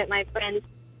left it at my friend's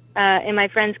in my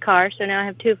friend's car. So now I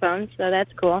have two phones. So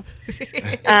that's cool.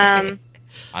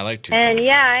 I like two. And phones.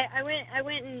 yeah, I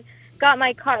went and got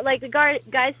my car. Like the guy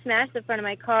smashed the front of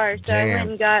my car, so I went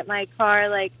and got my car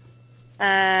like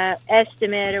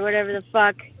estimate or whatever the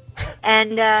fuck.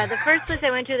 And the first place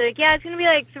I went to, they're like, yeah, it's gonna be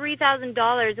like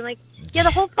 $3,000. I'm like, yeah,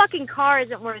 the whole fucking car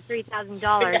isn't worth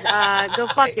 $3,000. Go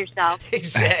fuck yourself.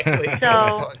 Exactly. So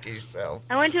Go fuck yourself.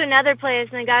 I went to another place,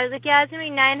 and the guy was like, yeah, it's gonna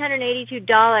be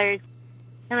 $982.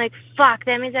 I'm like, fuck,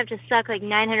 that means I have to suck like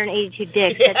 982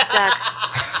 dicks.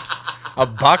 That sucks.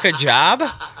 $1 a job?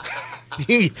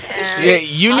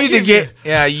 You need to get.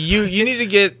 Yeah, you need to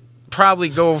get. Probably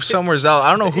go somewhere else. I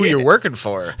don't know who you're working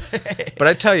for, but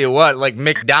I tell you what, like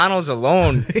McDonald's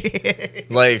alone,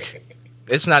 like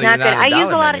it's not even good. on the I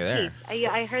use a lot menu of there. teeth.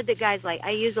 I heard that guys like. I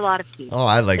use a lot of teeth. Oh,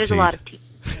 I like There's teeth. a lot of teeth.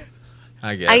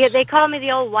 I guess. They call me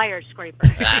the old wire scraper.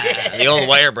 The old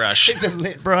wire brush. The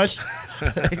lint brush.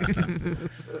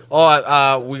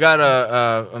 We got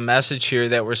a message here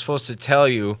that we're supposed to tell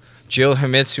you. Jill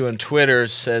Himitsu on Twitter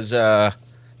says to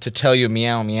tell you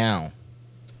meow meow.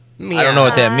 I don't know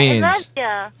what that means. I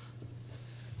love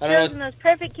you. Jill's the most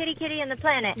perfect kitty in the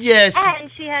planet. Yes.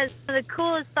 And she has one of the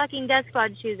coolest fucking Death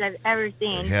Squad shoes I've ever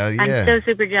seen. Hell yeah. I'm so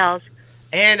super jealous.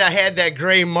 And I had that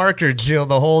gray marker, Jill,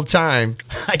 the whole time.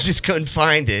 I just couldn't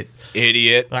find it.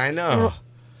 Idiot. I know.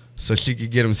 So she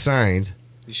could get them signed.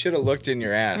 You should have looked in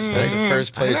your ass. That's the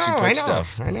first place you put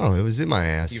stuff. I know. It was in my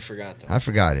ass. You forgot that. I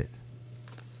forgot it.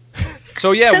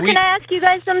 So yeah, Can I ask you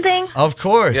guys something? Of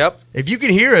course. Yep. If you can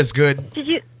hear us good. Did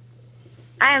you...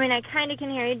 I mean, I kind of can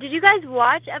hear you. Did you guys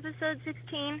watch episode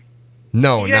 16?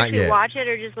 No, Did you not actually yet. watch it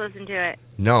or just listen to it?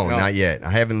 No, not yet. I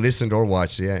haven't listened or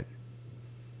watched yet.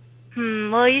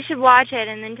 Well, you should watch it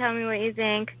and then tell me what you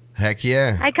think. Heck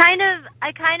yeah. I kind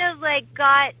of like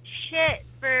got shit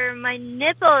for my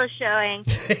nipple showing,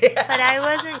 but I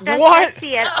wasn't that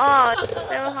sexy at all. It's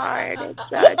so hard. It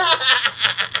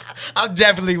sucks. I'm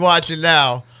definitely watching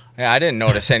now. Yeah, I didn't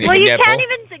notice any Well, you nipple. can't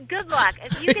even say good luck.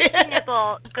 If you can see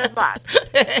nipple, good luck.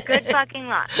 Good fucking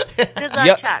luck. Good luck,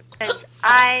 Yep. Chuck. Because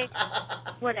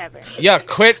whatever. Yeah,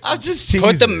 quit. I'll just Put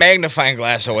the teasing. magnifying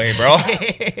glass away, bro.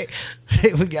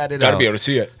 We got it Gotta out. be able to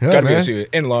see it. Yeah, Gotta be able man. to see it.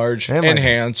 Enlarge, Yeah, man.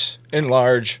 enhance,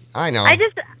 enlarge. I know. I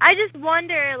just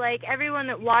wonder, like, everyone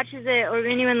that watches it or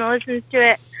anyone that listens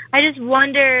to it, I just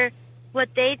wonder what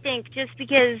they think, just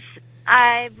because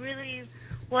I really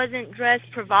wasn't dressed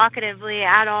provocatively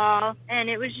at all, and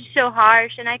it was just so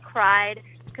harsh, and I cried,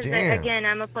 because, again,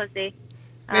 I'm a pussy.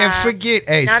 Man, forget,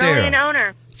 hey, not Sarah. only an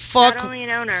owner, Fuck. not only an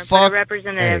owner, but fuck- a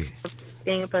representative hey. of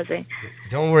being a pussy.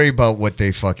 Don't worry about what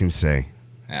they fucking say.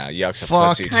 Yeah, yuck's a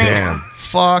Fuck pussy too. them.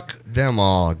 Fuck them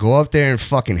all. Go up there and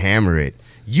fucking hammer it.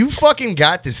 You fucking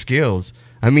got the skills.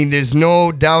 I mean, there's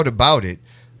no doubt about it.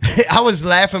 I was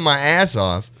laughing my ass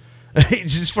off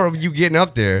just for you getting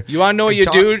up there. You want to know what and you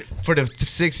talk do? For the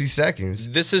 60 seconds.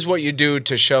 This is what you do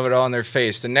to shove it all in their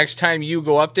face. The next time you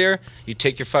go up there, you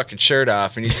take your fucking shirt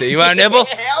off and you say, "You want a nipple?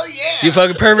 Hell yeah. You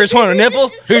fucking perverts want a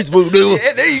nipple? Here's what we do."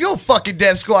 Yeah, there you go, fucking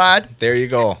Death Squad. There you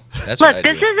go. That's Look, what I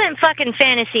this do. isn't fucking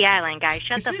Fantasy Island, guys.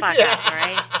 Shut the fuck up, all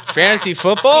right? Fantasy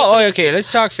football? Oh, okay. Let's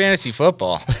talk fantasy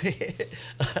football.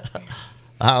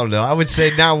 I don't know. I would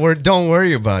say don't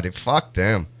worry about it. Fuck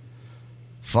them.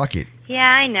 Fuck it. Yeah,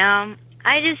 I know.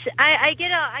 I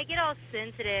get all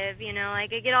sensitive, you know,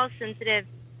 like I get all sensitive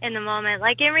in the moment.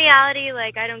 Like in reality,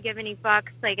 like I don't give any fucks,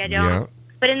 like I don't. Yeah.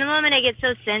 But in the moment, I get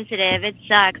so sensitive. It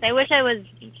sucks. I wish I was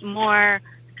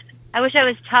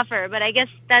tougher. But I guess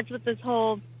that's what this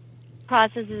whole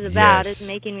process is about: Yes. is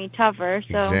making me tougher.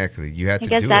 So Exactly. You have I to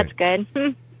guess do that's it.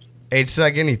 good. It's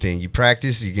like anything. You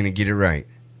practice, you're gonna get it right.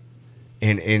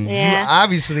 And Yeah. you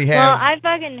obviously Well, have. I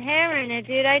fucking hammering it,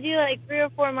 dude. I do like 3 or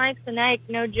 4 mics a night.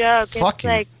 No joke. Fuck It's you.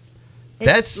 like it's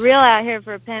That's- real out here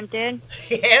for a pimp, dude.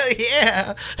 Hell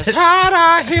yeah. It's hard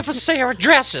out here for Sarah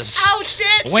dresses. Oh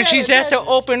shit. When she's at the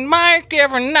open mic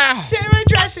every now. Sarah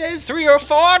dresses. 3 or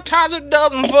 4 times it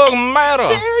doesn't fucking matter.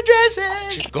 Sarah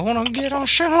dresses. She's gonna get on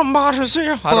Shannon Bottles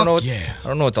here. I don't know what yeah. I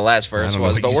don't know what the last verse don't know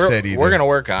was, what but you said either. we're gonna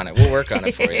work on it. We'll work on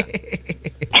it for you.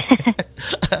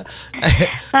 Oh,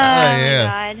 yeah.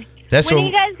 my God. That's When what. are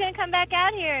you guys going to come back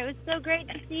out here? It was so great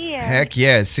to see you. Heck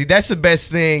yeah. See, that's the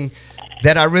best thing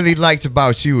that I really liked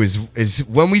about you is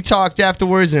when we talked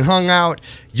afterwards and hung out,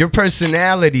 your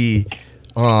personality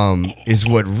is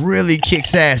what really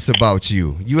kicks ass about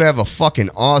you. You have a fucking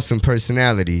awesome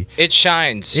personality. It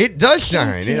shines. It does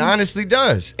shine. It honestly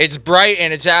does. It's bright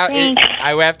and it's out. Thanks.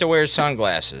 I have to wear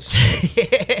sunglasses.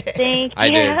 Thank you. I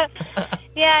did.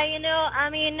 Yeah, you know, I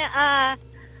mean, I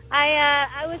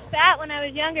was fat when I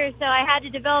was younger, so I had to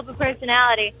develop a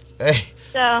personality. Hey,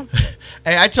 So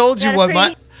hey, I told you Got a what pretty-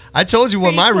 my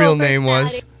pretty real cool name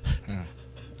was.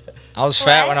 I was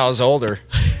fat when I was older.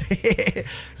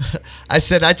 I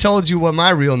said I told you what my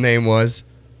real name was.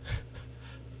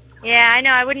 Yeah, I know.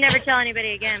 I would never tell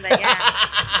anybody again, but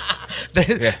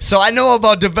yeah. So I know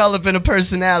about developing a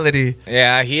personality.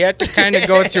 Yeah, he had to kind of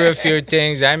go through a few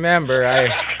things. I remember,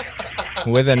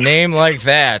 with a name like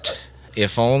that,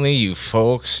 if only you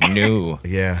folks knew.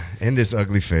 Yeah, and this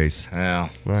ugly face. Well,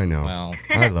 I know. well.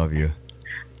 I love you.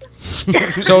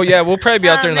 So yeah, we'll probably be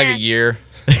out Oh, there in like a man. year.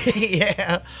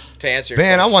 Yeah. To answer your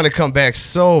Man, I question. want to come back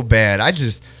so bad.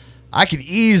 I could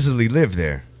easily live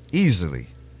there. Easily.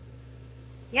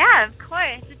 Yeah, of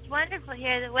course. It's wonderful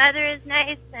here. The weather is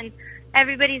nice, and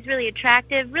everybody's really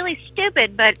attractive. Really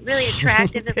stupid, but really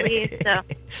attractive at least. So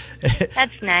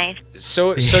that's nice.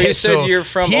 So you said you're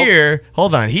from here.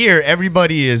 Hold on. Here,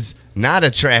 everybody is not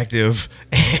attractive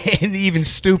and even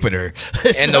stupider.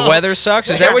 and the weather sucks?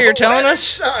 Is that what you're telling us?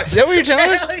 Sucks. Is that what you're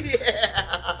telling us? Hell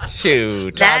yeah.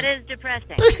 Shoot. That is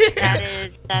depressing. That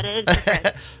is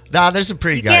depressing. Nah, there's some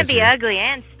pretty You guys can't be here. ugly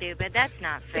and stupid. That's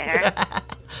not fair.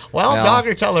 Well, No.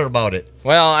 Dogger, tell her about it.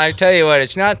 Well, I tell you what,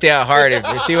 it's not that hard. If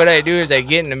you see what I do is I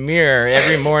get in the mirror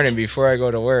every morning before I go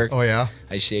to work. Oh, yeah?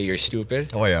 I say you're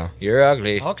stupid, Oh, yeah. you're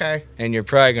ugly, Okay. and you're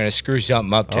probably gonna screw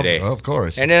something up today. Of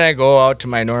course. And then I go out to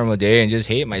my normal day and just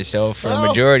hate myself for the Oh.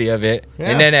 majority of it.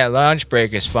 Yeah. And then at lunch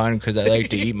break is fun because I like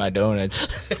to eat my donuts,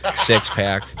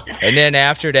 6-pack. And then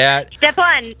after that, Step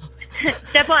one.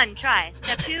 Step one, try.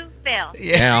 Step two, fail.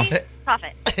 Yeah. Three,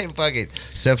 profit. Fuck it.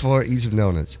 Step 4, eat some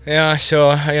donuts. yeah,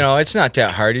 so, it's not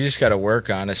that hard. You just got to work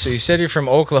on it. So you said you're from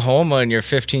Oklahoma and your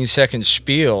 15-second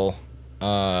spiel.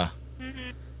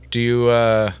 Do you,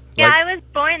 Yeah, I was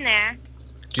born there.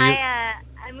 do you,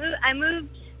 I moved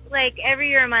like every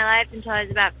year of my life until I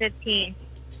was about 15.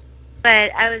 But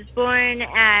I was born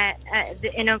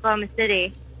in Oklahoma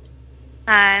City,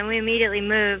 and we immediately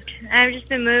moved. I've just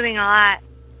been moving a lot.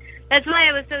 That's why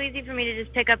it was so easy for me to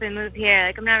just pick up and move here.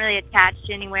 Like, I'm not really attached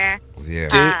to anywhere.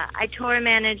 Yeah. I tour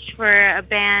managed for a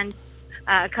band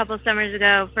a couple summers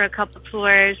ago for a couple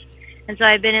tours, and so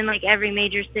I've been in like every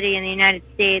major city in the United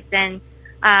States, and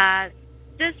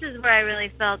this is where I really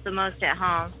felt the most at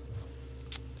home.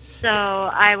 So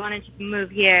I wanted to move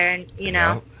here and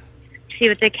see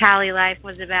what the Cali life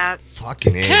was about.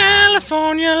 Fucking A.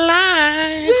 California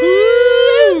life.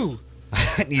 Woo!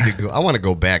 I need to go. I want to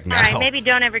go back now. All right, maybe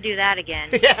don't ever do that again.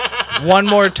 One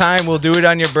more time, we'll do it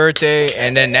on your birthday,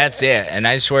 and then that's it. And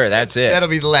I swear, that's it. That'll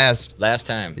be the last. Last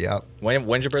time. Yep.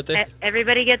 When's your birthday?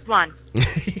 Everybody gets one.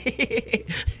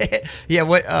 Yeah.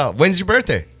 What? When's your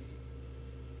birthday?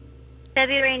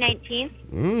 February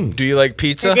 19th, Do you like the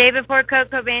pizza? day before Kurt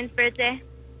Cobain's birthday.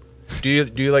 Do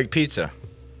you like pizza?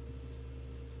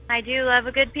 I do love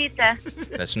a good pizza.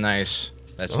 That's nice.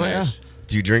 That's Oh, nice. yeah.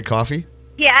 Do you drink coffee?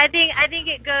 Yeah, I think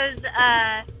it goes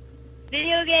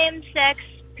video game, sex,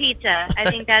 pizza. I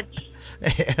think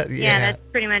that's yeah, that's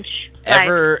pretty much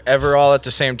life. Ever all at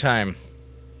the same time?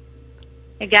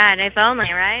 God, if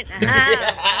only, right?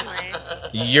 If only.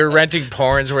 You're renting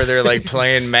porns where they're like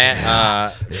playing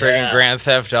friggin' Grand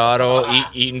Theft Auto,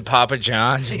 eating Papa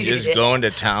John's, and just going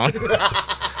to town.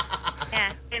 Yeah,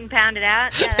 getting pounded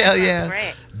out. Yeah, that Hell sounds yeah.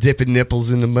 Great. Dipping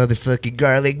nipples in the motherfucking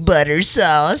garlic butter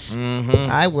sauce. Mm-hmm.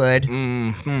 I would.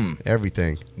 Mm-hmm.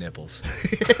 Everything. Nipples.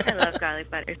 I love garlic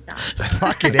butter sauce.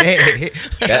 Fucking A.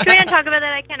 Can we not talk about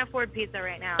that? I can't afford pizza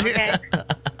right now. Okay.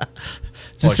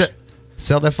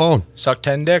 Sell that phone. Suck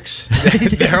 10 dicks.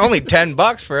 They're only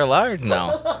 $10 for a large now.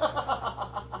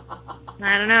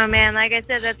 I don't know, man. Like I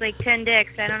said, that's like 10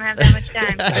 dicks. I don't have that much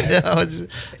time. No,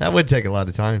 that would take a lot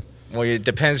of time. Well, it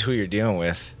depends who you're dealing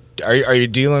with. Are you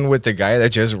dealing with the guy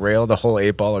that just railed the whole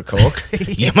 8-ball of Coke?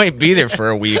 You might be there for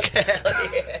a week.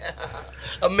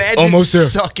 Imagine Almost there.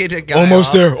 sucking a guy Almost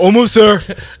off. there. Almost there.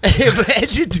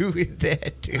 Imagine doing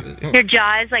that, dude. Your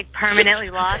jaw is like permanently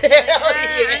lost.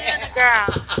 Like, girl.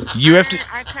 You have to.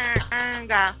 I can't,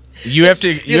 girl. You have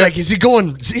to. You're like, is he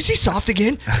going? Is he soft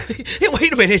again? Hey,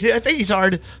 wait a minute. I think he's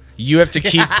hard. You have to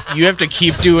keep. You have to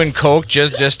keep doing Coke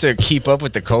just to keep up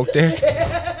with the Coke dick.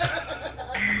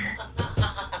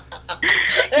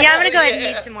 Yeah, I'm gonna go ahead and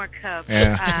need some more Coke.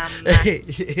 Yeah.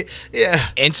 Yeah.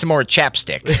 And some more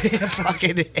chapstick.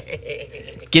 Fucking.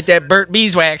 Get that Burt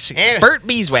Beeswax. Yeah. Burt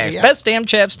Beeswax. Yeah. Best damn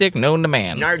chapstick known to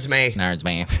man. Nards, man. Nards,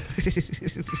 man.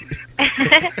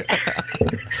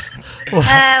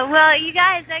 Well, you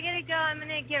guys, I gotta go. I'm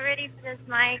gonna get ready for this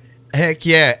mic. Heck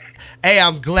yeah. Hey,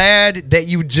 I'm glad that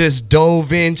you just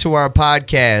dove into our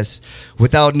podcast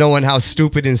without knowing how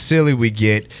stupid and silly we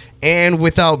get and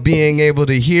without being able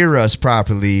to hear us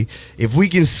properly. If we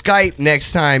can Skype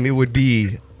next time, it would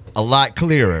be a lot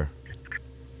clearer.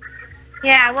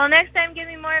 Yeah, well, next time, give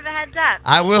me more of a heads up.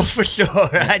 I will for sure.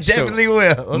 I definitely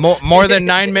will. More than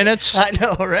 9 minutes? I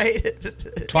know, right?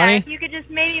 20? Yeah, if you could just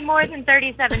maybe more than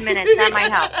 37 minutes, that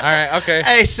might help. All right, okay.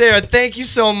 Hey, Sarah, thank you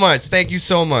so much. Thank you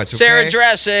so much. Okay? Sarah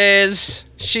Dresses.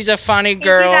 She's a funny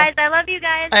girl. Thank you, guys. I love you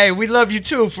guys. Hey, we love you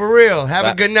too, for real. Have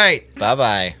a good night.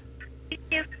 Bye-bye. Thank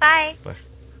you. Bye.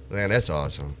 Man, that's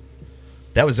awesome.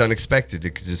 That was unexpected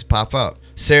to just pop up.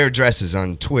 Sarah Dresses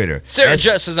on Twitter. Sarah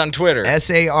Dresses on Twitter.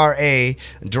 SARA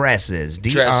Dresses.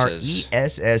 DRESSES.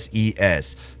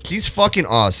 She's fucking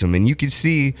awesome, and you can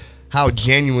see how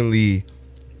genuinely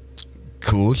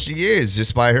cool she is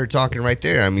just by her talking right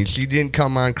there. I mean, she didn't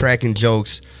come on cracking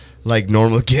jokes like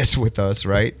normal guests with us,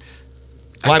 right?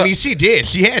 Well, I mean, she did.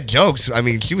 She had jokes. I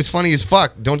mean, she was funny as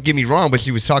fuck. Don't get me wrong, but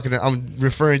she was talking. I'm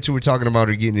referring to her talking about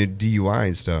her getting a DUI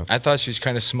and stuff. I thought she was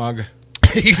kind of smug.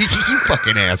 You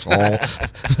fucking asshole.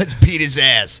 Let's beat his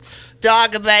ass.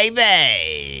 Dog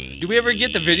baby. Do we ever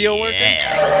get the video working?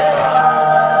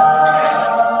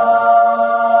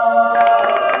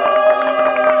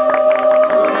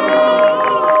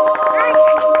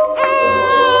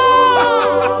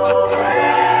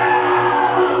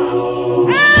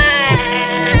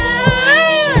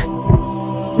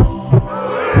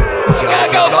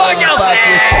 Go fuck yourself.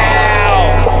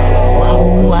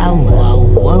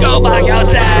 Go fuck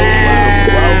yourself.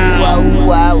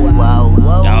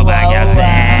 Go fuck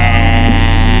yourself.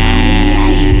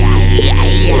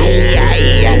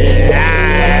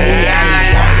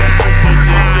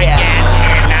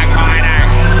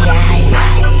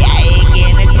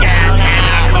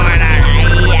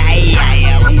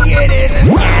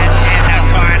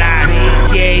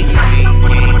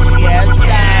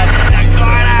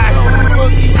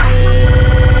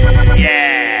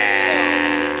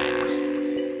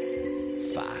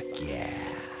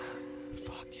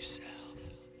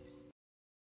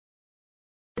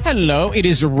 Hello, it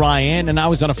is Ryan, and I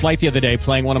was on a flight the other day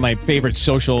playing one of my favorite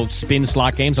social spin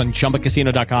slot games on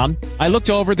ChumbaCasino.com. I looked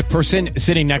over at the person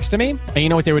sitting next to me, and you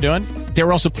know what they were doing? They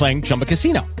were also playing Chumba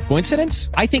Casino. Coincidence?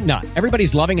 I think not.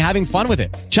 Everybody's loving having fun with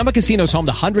it. Chumba Casino is home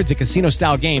to hundreds of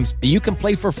casino-style games that you can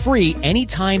play for free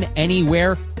anytime,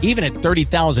 anywhere, even at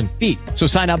 30,000 feet. So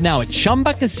sign up now at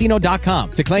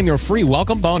ChumbaCasino.com to claim your free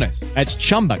welcome bonus. That's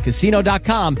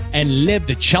ChumbaCasino.com and live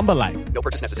the Chumba life. No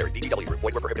purchase necessary. VGW Group.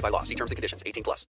 Void where prohibited by law. See terms and conditions. 18+.